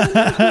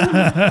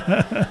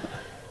 horny.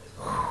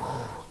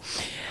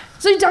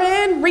 So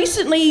Diane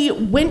recently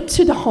went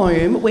to the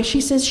home where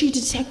she says she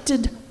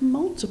detected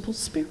multiple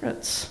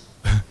spirits.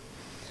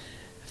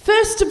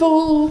 First of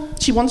all,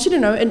 she wants you to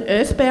know an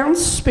earthbound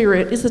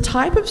spirit is the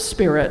type of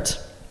spirit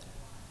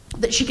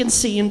that she can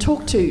see and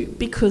talk to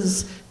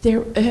because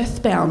they're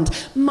earthbound.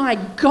 My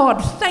God,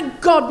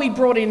 thank God we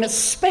brought in a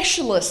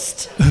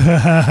specialist.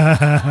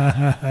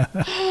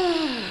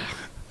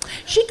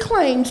 She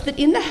claimed that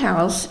in the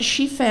house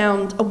she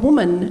found a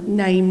woman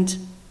named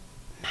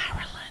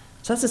Marilyn.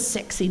 So that's a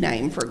sexy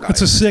name for a ghost.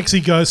 It's a sexy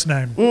ghost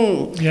name.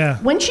 Yeah.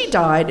 When she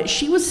died,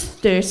 she was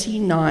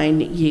 39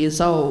 years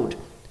old.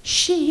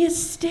 She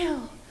is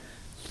still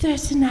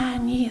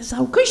 39 years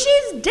old because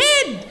she's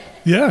dead.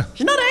 Yeah.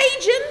 She's not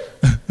aging.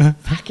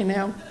 Fucking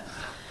hell.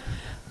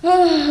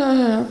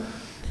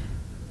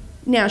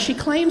 Now, she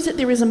claims that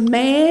there is a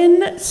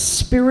man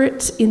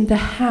spirit in the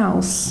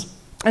house,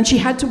 and she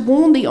had to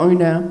warn the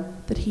owner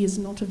that he is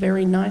not a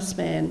very nice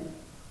man.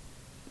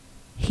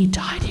 He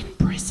died in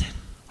prison.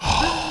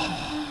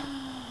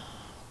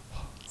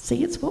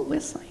 See, it's what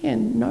we're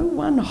saying. No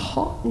one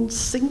hot and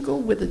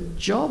single with a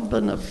job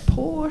and a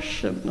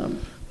Porsche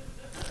and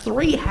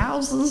 3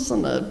 houses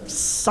and a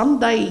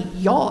Sunday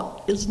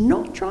yacht is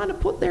not trying to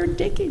put their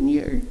dick in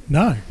you.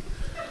 No.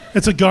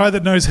 It's a guy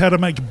that knows how to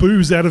make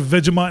booze out of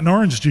Vegemite and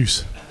orange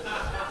juice.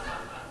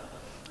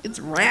 It's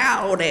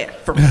rowdy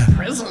from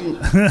prison.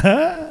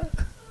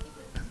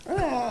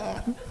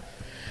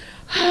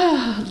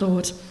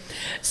 Lord.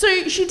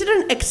 So she did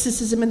an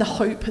exorcism in the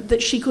hope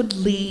that she could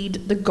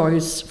lead the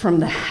ghosts from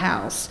the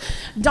house.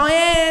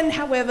 Diane,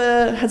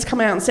 however, has come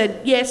out and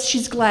said, yes,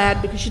 she's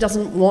glad because she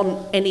doesn't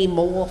want any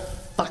more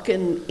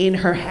fucking in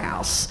her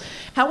house.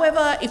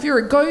 However, if you're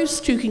a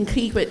ghost who can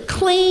keep it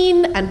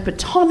clean and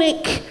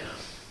platonic,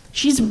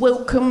 she's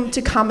welcome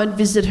to come and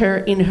visit her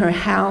in her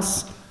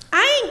house.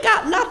 I ain't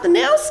got nothing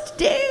else to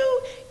do.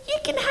 You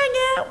can hang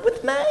out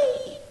with me.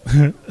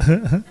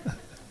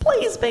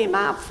 Please be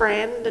my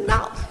friend and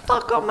not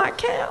fuck on my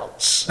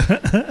couch.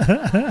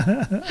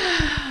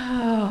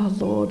 Oh,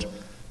 Lord.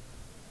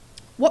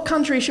 What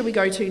country should we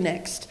go to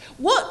next?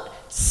 What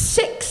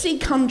sexy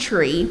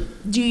country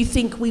do you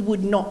think we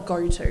would not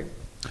go to?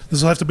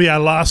 This will have to be our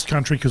last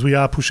country because we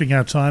are pushing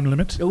our time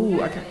limit. Oh,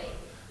 okay.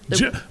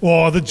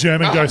 The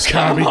German ghost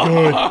can't be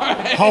good.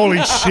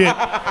 Holy shit.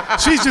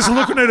 She's just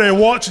looking at her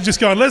watch and just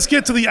going, let's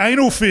get to the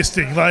anal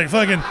fisting. Like,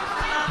 fucking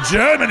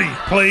Germany,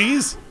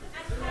 please.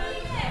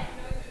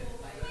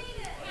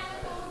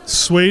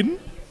 Sweden?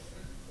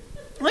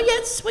 Oh, yeah,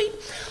 it's Sweden.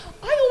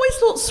 I always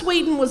thought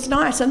Sweden was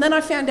nice, and then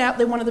I found out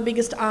they're one of the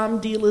biggest arm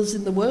dealers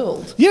in the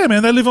world. Yeah,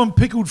 man, they live on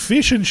pickled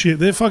fish and shit.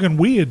 They're fucking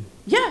weird.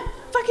 Yeah,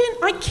 fucking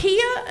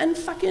IKEA and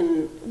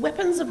fucking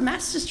weapons of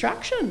mass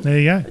destruction. There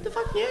you go. Who the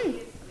fuck knew?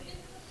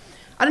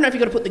 I don't know if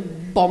you've got to put the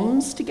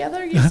bombs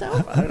together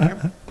yourself. I don't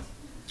know.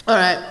 All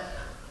right.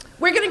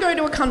 We're going to go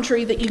to a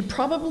country that you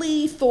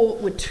probably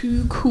thought were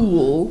too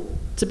cool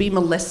to be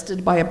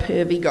molested by a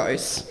pervy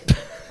ghost.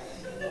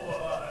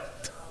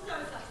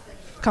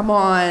 Come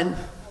on.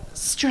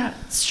 Strut,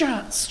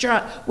 strut,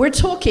 strut. We're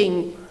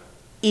talking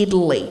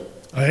Italy.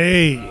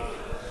 Hey,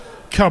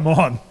 come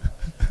on.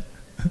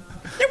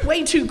 They're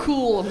way too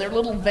cool on their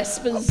little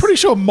Vespas. I'm pretty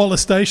sure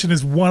molestation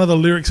is one of the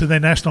lyrics in their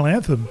national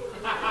anthem.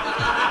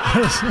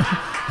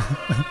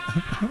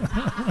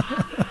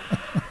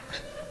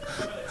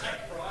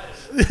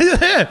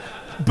 Yeah,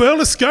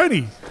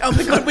 Berlusconi. Oh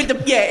my God, with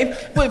the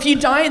if you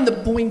die in the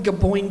Boinga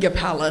Boinga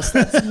Palace,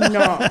 that's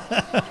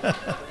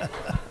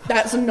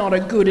not a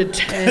good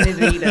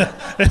eternity.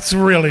 It's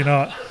really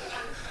not.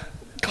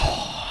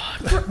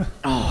 God.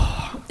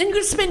 Then you're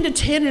going to spend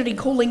eternity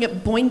calling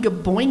it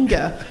boinga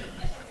boinga.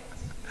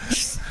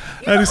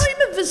 You're the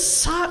home of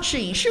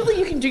Versace. Surely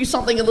you can do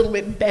something a little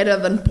bit better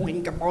than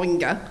boinga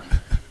boinga.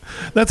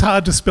 That's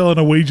hard to spell on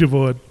a Ouija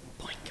board.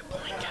 Boinga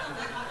boinga.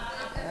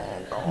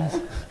 Oh,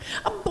 God.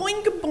 A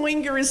boinga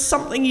boinga is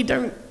something you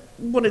don't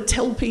want to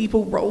tell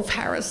people Rolf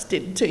Harris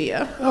did to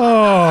you.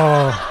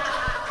 Oh.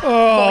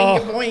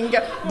 Boinga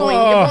boinga,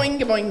 boinga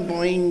boinga boing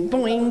boing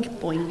boing,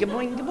 boinga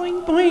boinga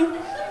boing boing.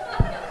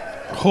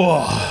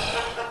 Oh.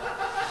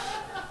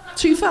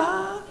 Too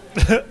far,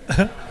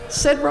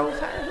 said Rolf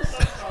Harris.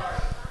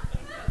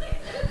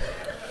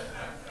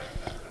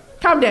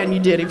 Calm down, you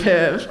dirty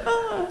perv.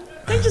 Oh,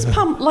 they just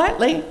pump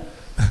lightly.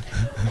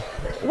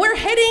 We're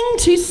heading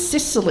to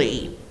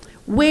Sicily,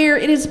 where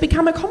it has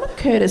become a common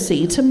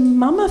courtesy to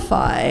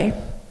mummify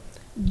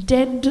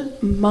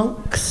dead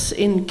monks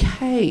in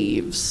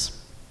caves,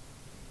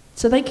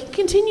 so they can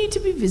continue to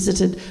be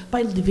visited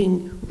by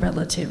living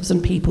relatives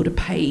and people to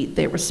pay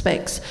their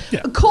respects.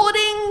 Yeah.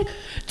 According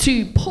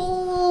to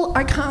Paul,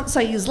 I can't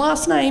say his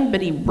last name,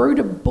 but he wrote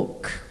a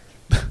book,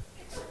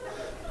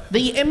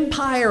 The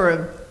Empire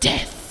of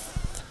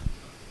Death,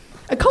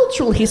 a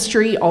cultural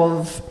history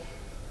of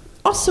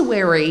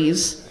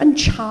ossuaries and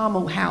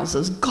charnel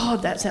houses.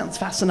 God, that sounds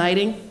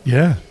fascinating.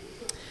 Yeah.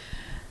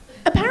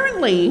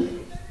 Apparently,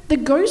 the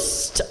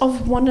ghost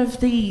of one of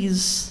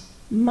these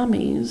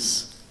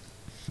mummies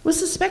was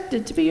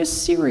suspected to be a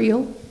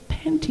serial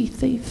panty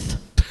thief.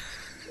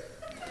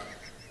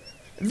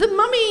 The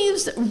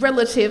mummy's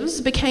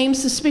relatives became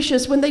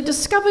suspicious when they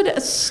discovered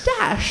a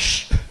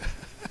stash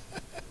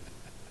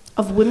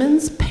of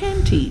women's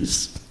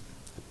panties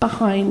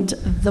behind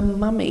the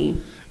mummy,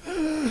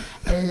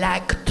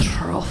 like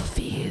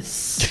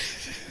trophies.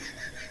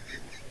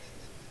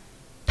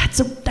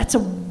 That's a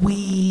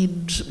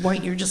weird way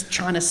you're just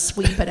trying to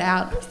sweep it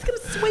out. I'm just going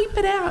to sweep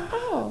it out.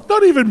 Oh.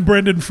 Not even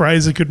Brendan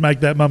Fraser could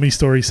make that mummy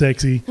story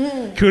sexy.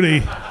 Could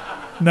he?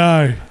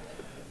 No.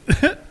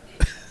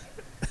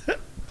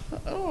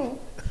 Oh.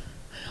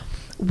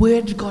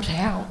 Word got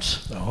out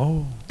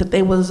that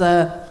there was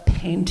a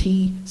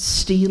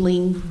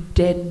panty-stealing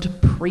dead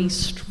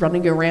priest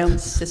running around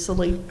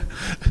Sicily.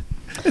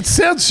 It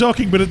sounds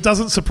shocking, but it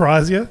doesn't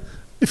surprise you.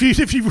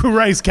 If you were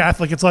raised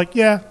Catholic, it's like,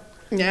 yeah.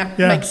 Yeah,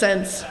 makes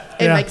sense.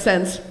 It makes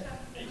sense.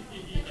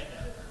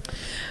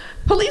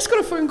 Police got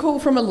a phone call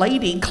from a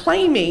lady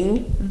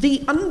claiming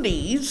the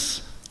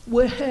undies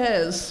were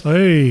hers.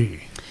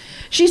 Hey.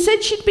 She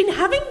said she'd been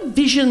having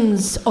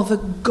visions of a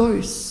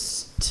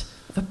ghost,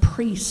 of a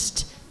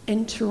priest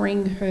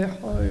entering her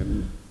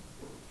home.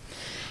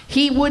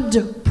 He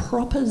would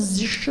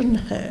proposition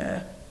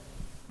her.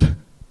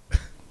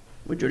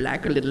 Would you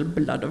like a little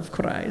blood of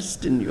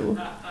Christ in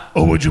you?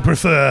 Or would you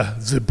prefer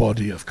the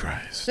body of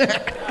Christ?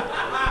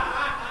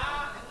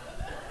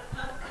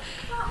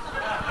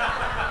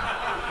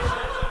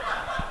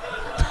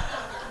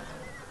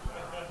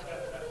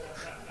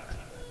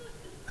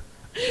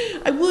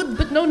 I would,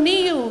 but no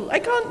kneel. I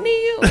can't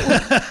kneel.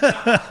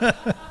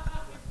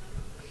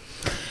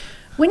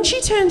 When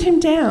she turned him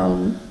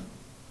down,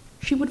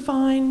 she would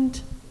find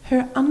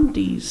her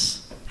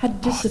undies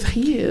had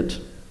disappeared.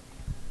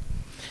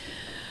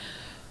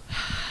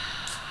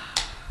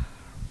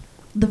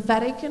 The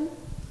Vatican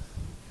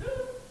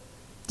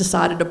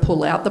decided to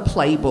pull out the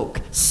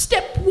playbook.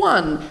 Step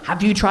 1,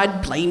 have you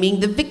tried blaming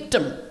the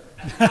victim?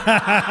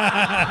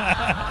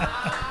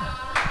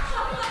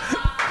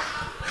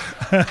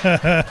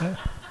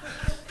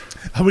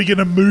 Are we going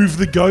to move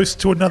the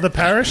ghost to another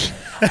parish?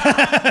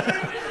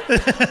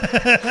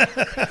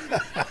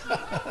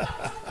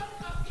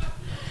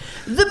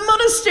 The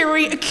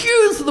monastery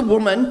accused the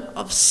woman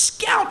of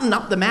scouting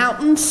up the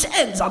mountain,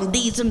 sans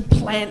undies, and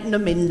planting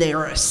them in there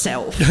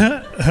herself.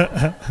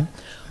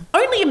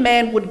 Only a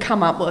man would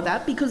come up with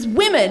that, because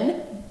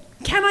women,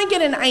 can I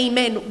get an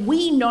amen?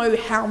 We know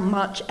how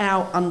much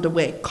our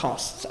underwear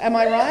costs. Am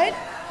I right?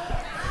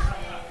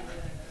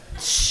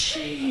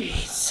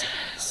 Jesus.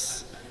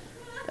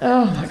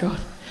 Oh my God.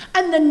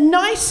 And the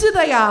nicer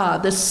they are,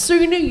 the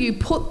sooner you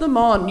put them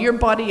on, your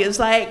body is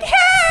like,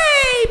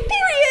 hey,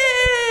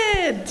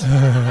 period.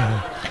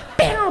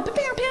 Pow, pow,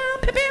 pow, pow,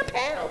 pow,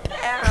 pow,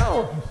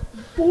 pow.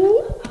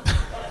 Whoop.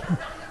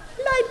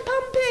 Light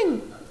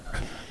pumping.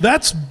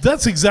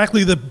 That's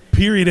exactly the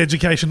period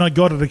education I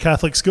got at a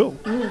Catholic school.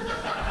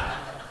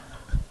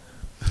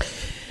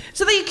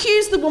 So they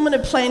accused the woman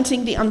of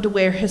planting the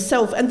underwear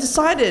herself and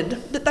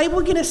decided that they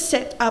were going to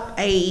set up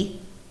a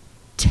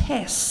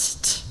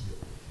test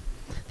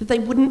that they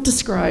wouldn't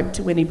describe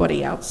to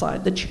anybody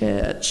outside the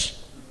church.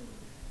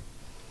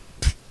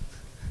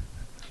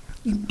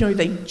 You know,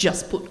 they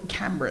just put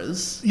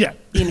cameras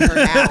in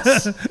her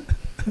house.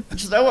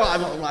 Just,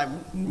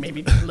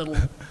 maybe a little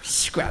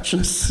scratch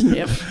and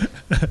sniff.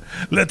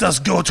 Let us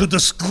go to the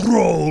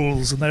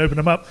scrolls. And they open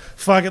them up.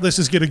 Fuck it, let's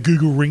just get a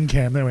Google Ring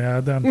cam. There we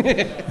are, done.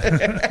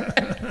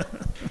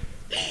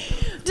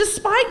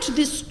 Despite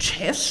this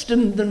test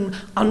and them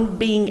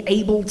being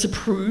able to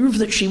prove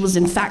that she was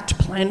in fact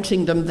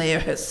planting them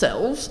there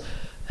herself,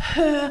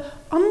 her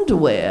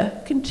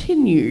underwear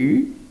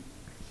continue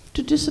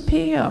to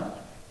disappear.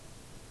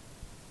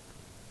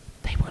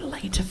 They were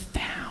later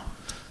found,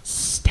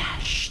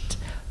 stashed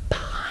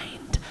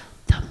behind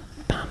the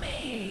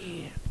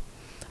mummy.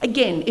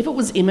 Again, if it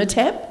was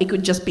Imhotep, it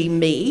could just be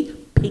me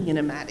pinging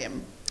him at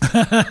him.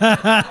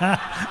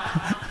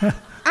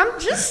 I'm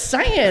just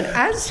saying,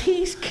 as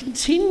he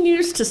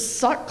continues to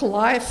suck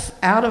life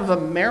out of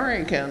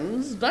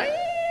Americans, damn.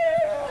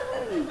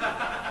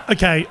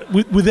 Okay,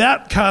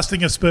 without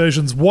casting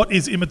aspersions, what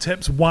is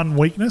Imhotep's one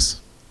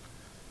weakness?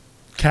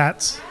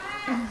 Cats.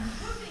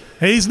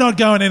 He's not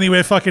going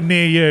anywhere fucking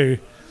near you.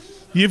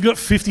 You've got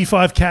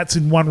 55 cats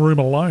in one room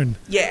alone.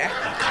 Yeah.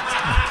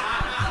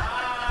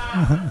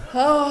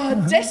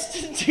 Oh,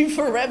 destined to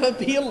forever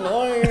be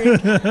alone.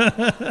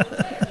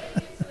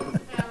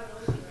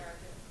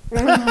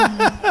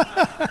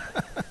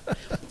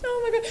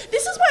 Oh my God.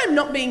 This is why I'm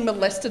not being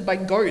molested by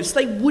ghosts.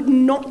 They would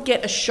not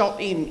get a shot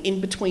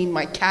in between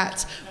my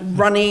cats,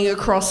 running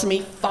across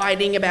me,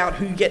 fighting about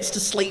who gets to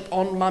sleep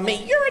on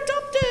mummy. You're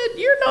adopted.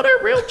 You're not a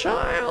real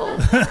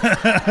child.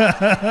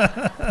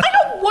 I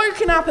got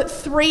woken up at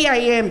 3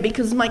 a.m.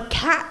 because my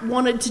cat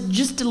wanted to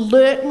just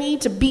alert me,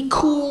 to be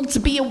cool, to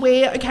be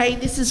aware. Okay,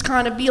 this is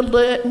kind of be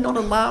alert, not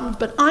alarmed,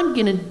 but I'm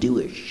going to do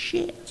a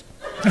shit.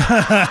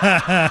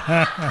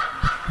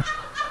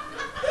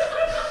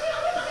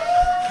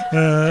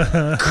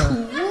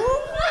 Cool.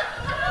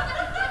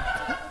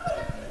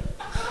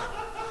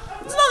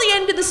 It's not the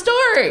end of the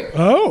story.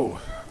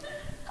 Oh.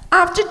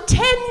 After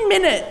 10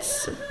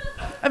 minutes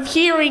of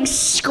hearing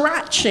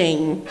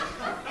scratching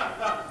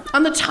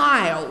on the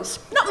tiles,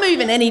 not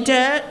moving any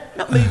dirt,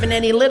 not moving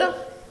any litter,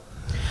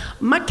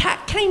 my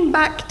cat came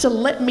back to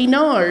let me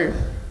know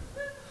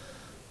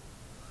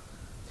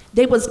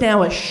there was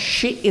now a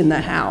shit in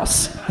the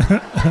house.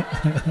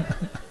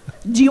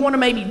 Do you want to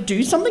maybe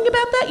do something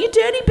about that, you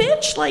dirty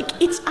bitch? Like,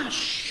 it's a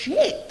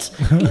shit.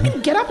 You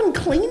can get up and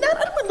clean that?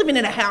 I don't want living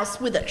in a house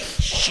with a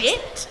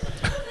shit.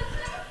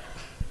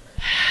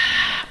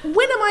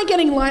 When am I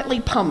getting lightly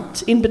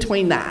pumped in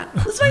between that?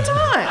 There's no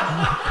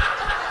time.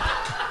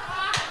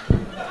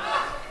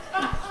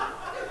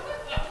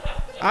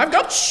 I've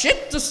got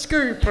shit to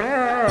scoop.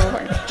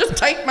 Just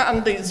take my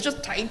undies.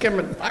 Just take them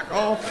and fuck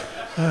off.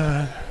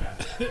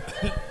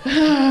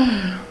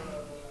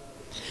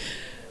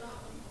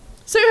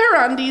 So her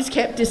undies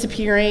kept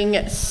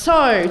disappearing.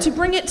 So to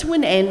bring it to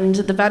an end,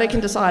 the Vatican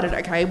decided,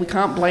 okay, we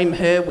can't blame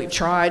her. We've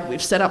tried.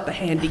 We've set up the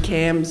handy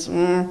cams.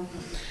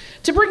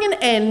 To bring an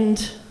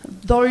end,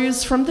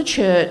 those from the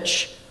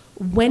church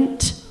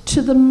went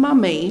to the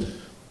mummy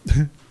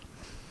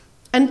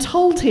and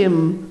told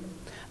him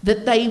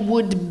that they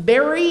would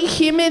bury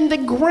him in the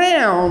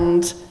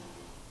ground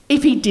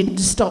if he didn't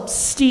stop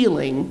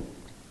stealing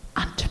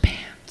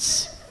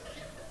underpants.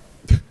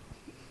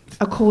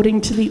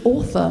 According to the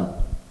author,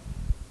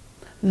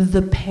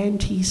 the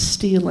panty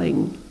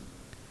stealing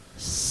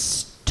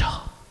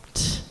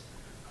stopped.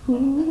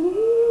 Ooh.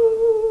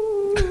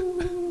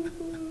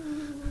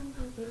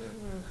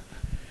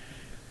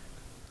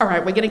 All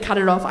right, we're going to cut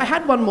it off. I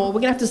had one more. We're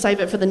going to have to save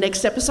it for the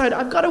next episode.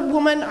 I've got a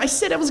woman. I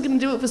said I was going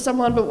to do it for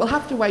someone, but we'll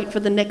have to wait for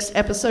the next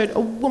episode. A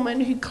woman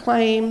who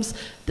claims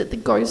that the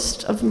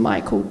ghost of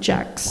Michael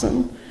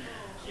Jackson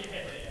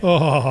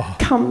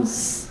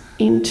comes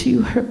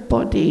into her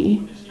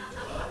body.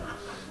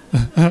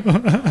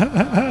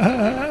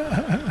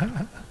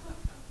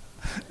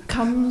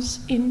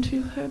 Comes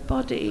into her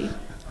body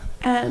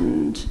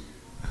and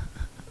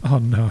oh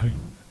no,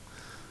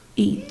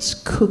 eats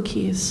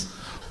cookies.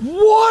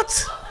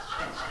 What?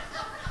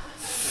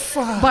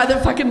 By the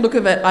fucking look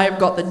of it, I've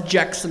got the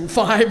Jackson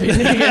 5 in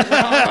here.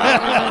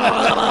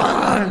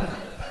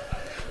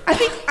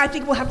 I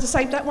think we'll have to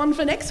save that one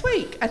for next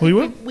week. I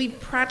think we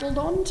prattled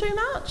on too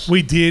much.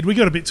 We did. We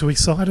got a bit too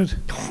excited.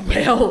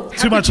 Well,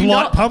 too much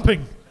light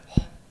pumping.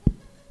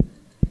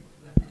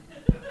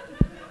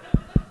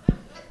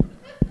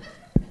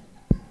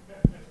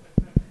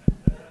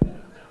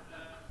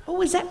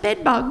 Oh, is that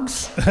bed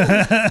bugs?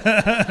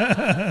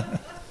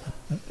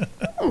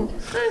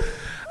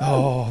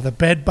 Oh, the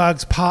bed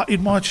bugs part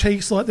in my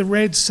cheeks like the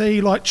Red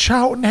Sea, like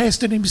Charlton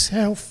Heston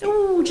himself.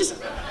 Oh, just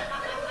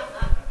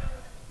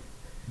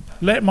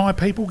let my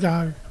people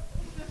go.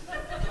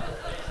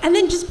 And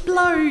then just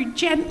blow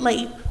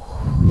gently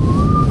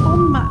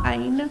on my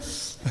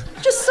anus.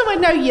 Just so I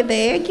know you're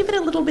there. Give it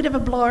a little bit of a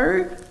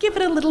blow. Give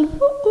it a little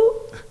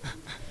woo-woo.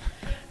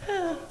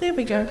 There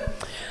we go.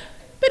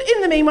 But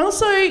in the meanwhile,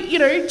 so,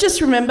 just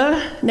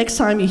remember, next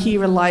time you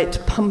hear a light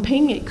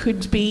pumping, it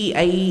could be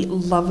a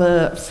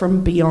lover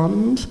from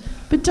beyond.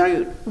 But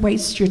don't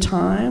waste your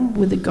time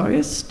with a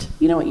ghost.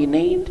 You know what you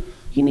need?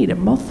 You need a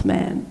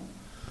Mothman.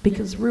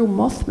 Because real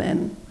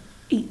Mothmen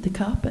eat the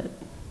carpet.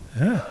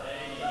 Yeah.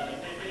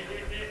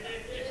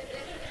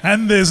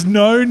 And there's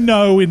no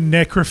in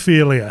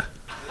necrophilia.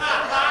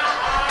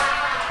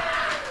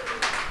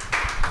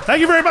 Thank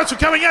you very much for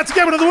coming out to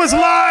Cabin of the Woods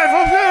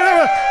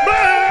Live.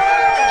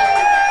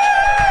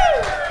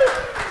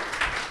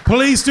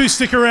 Please do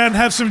stick around,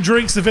 have some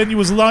drinks. The venue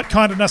was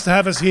kind enough to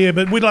have us here,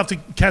 but we'd love to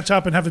catch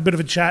up and have a bit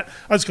of a chat.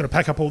 I just got to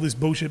pack up all this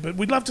bullshit, but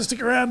we'd love to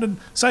stick around and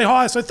say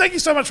hi. So thank you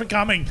so much for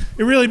coming.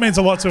 It really means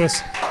a lot to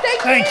us.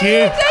 Thank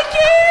you.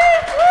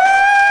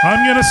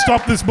 I'm going to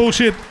stop this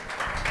bullshit.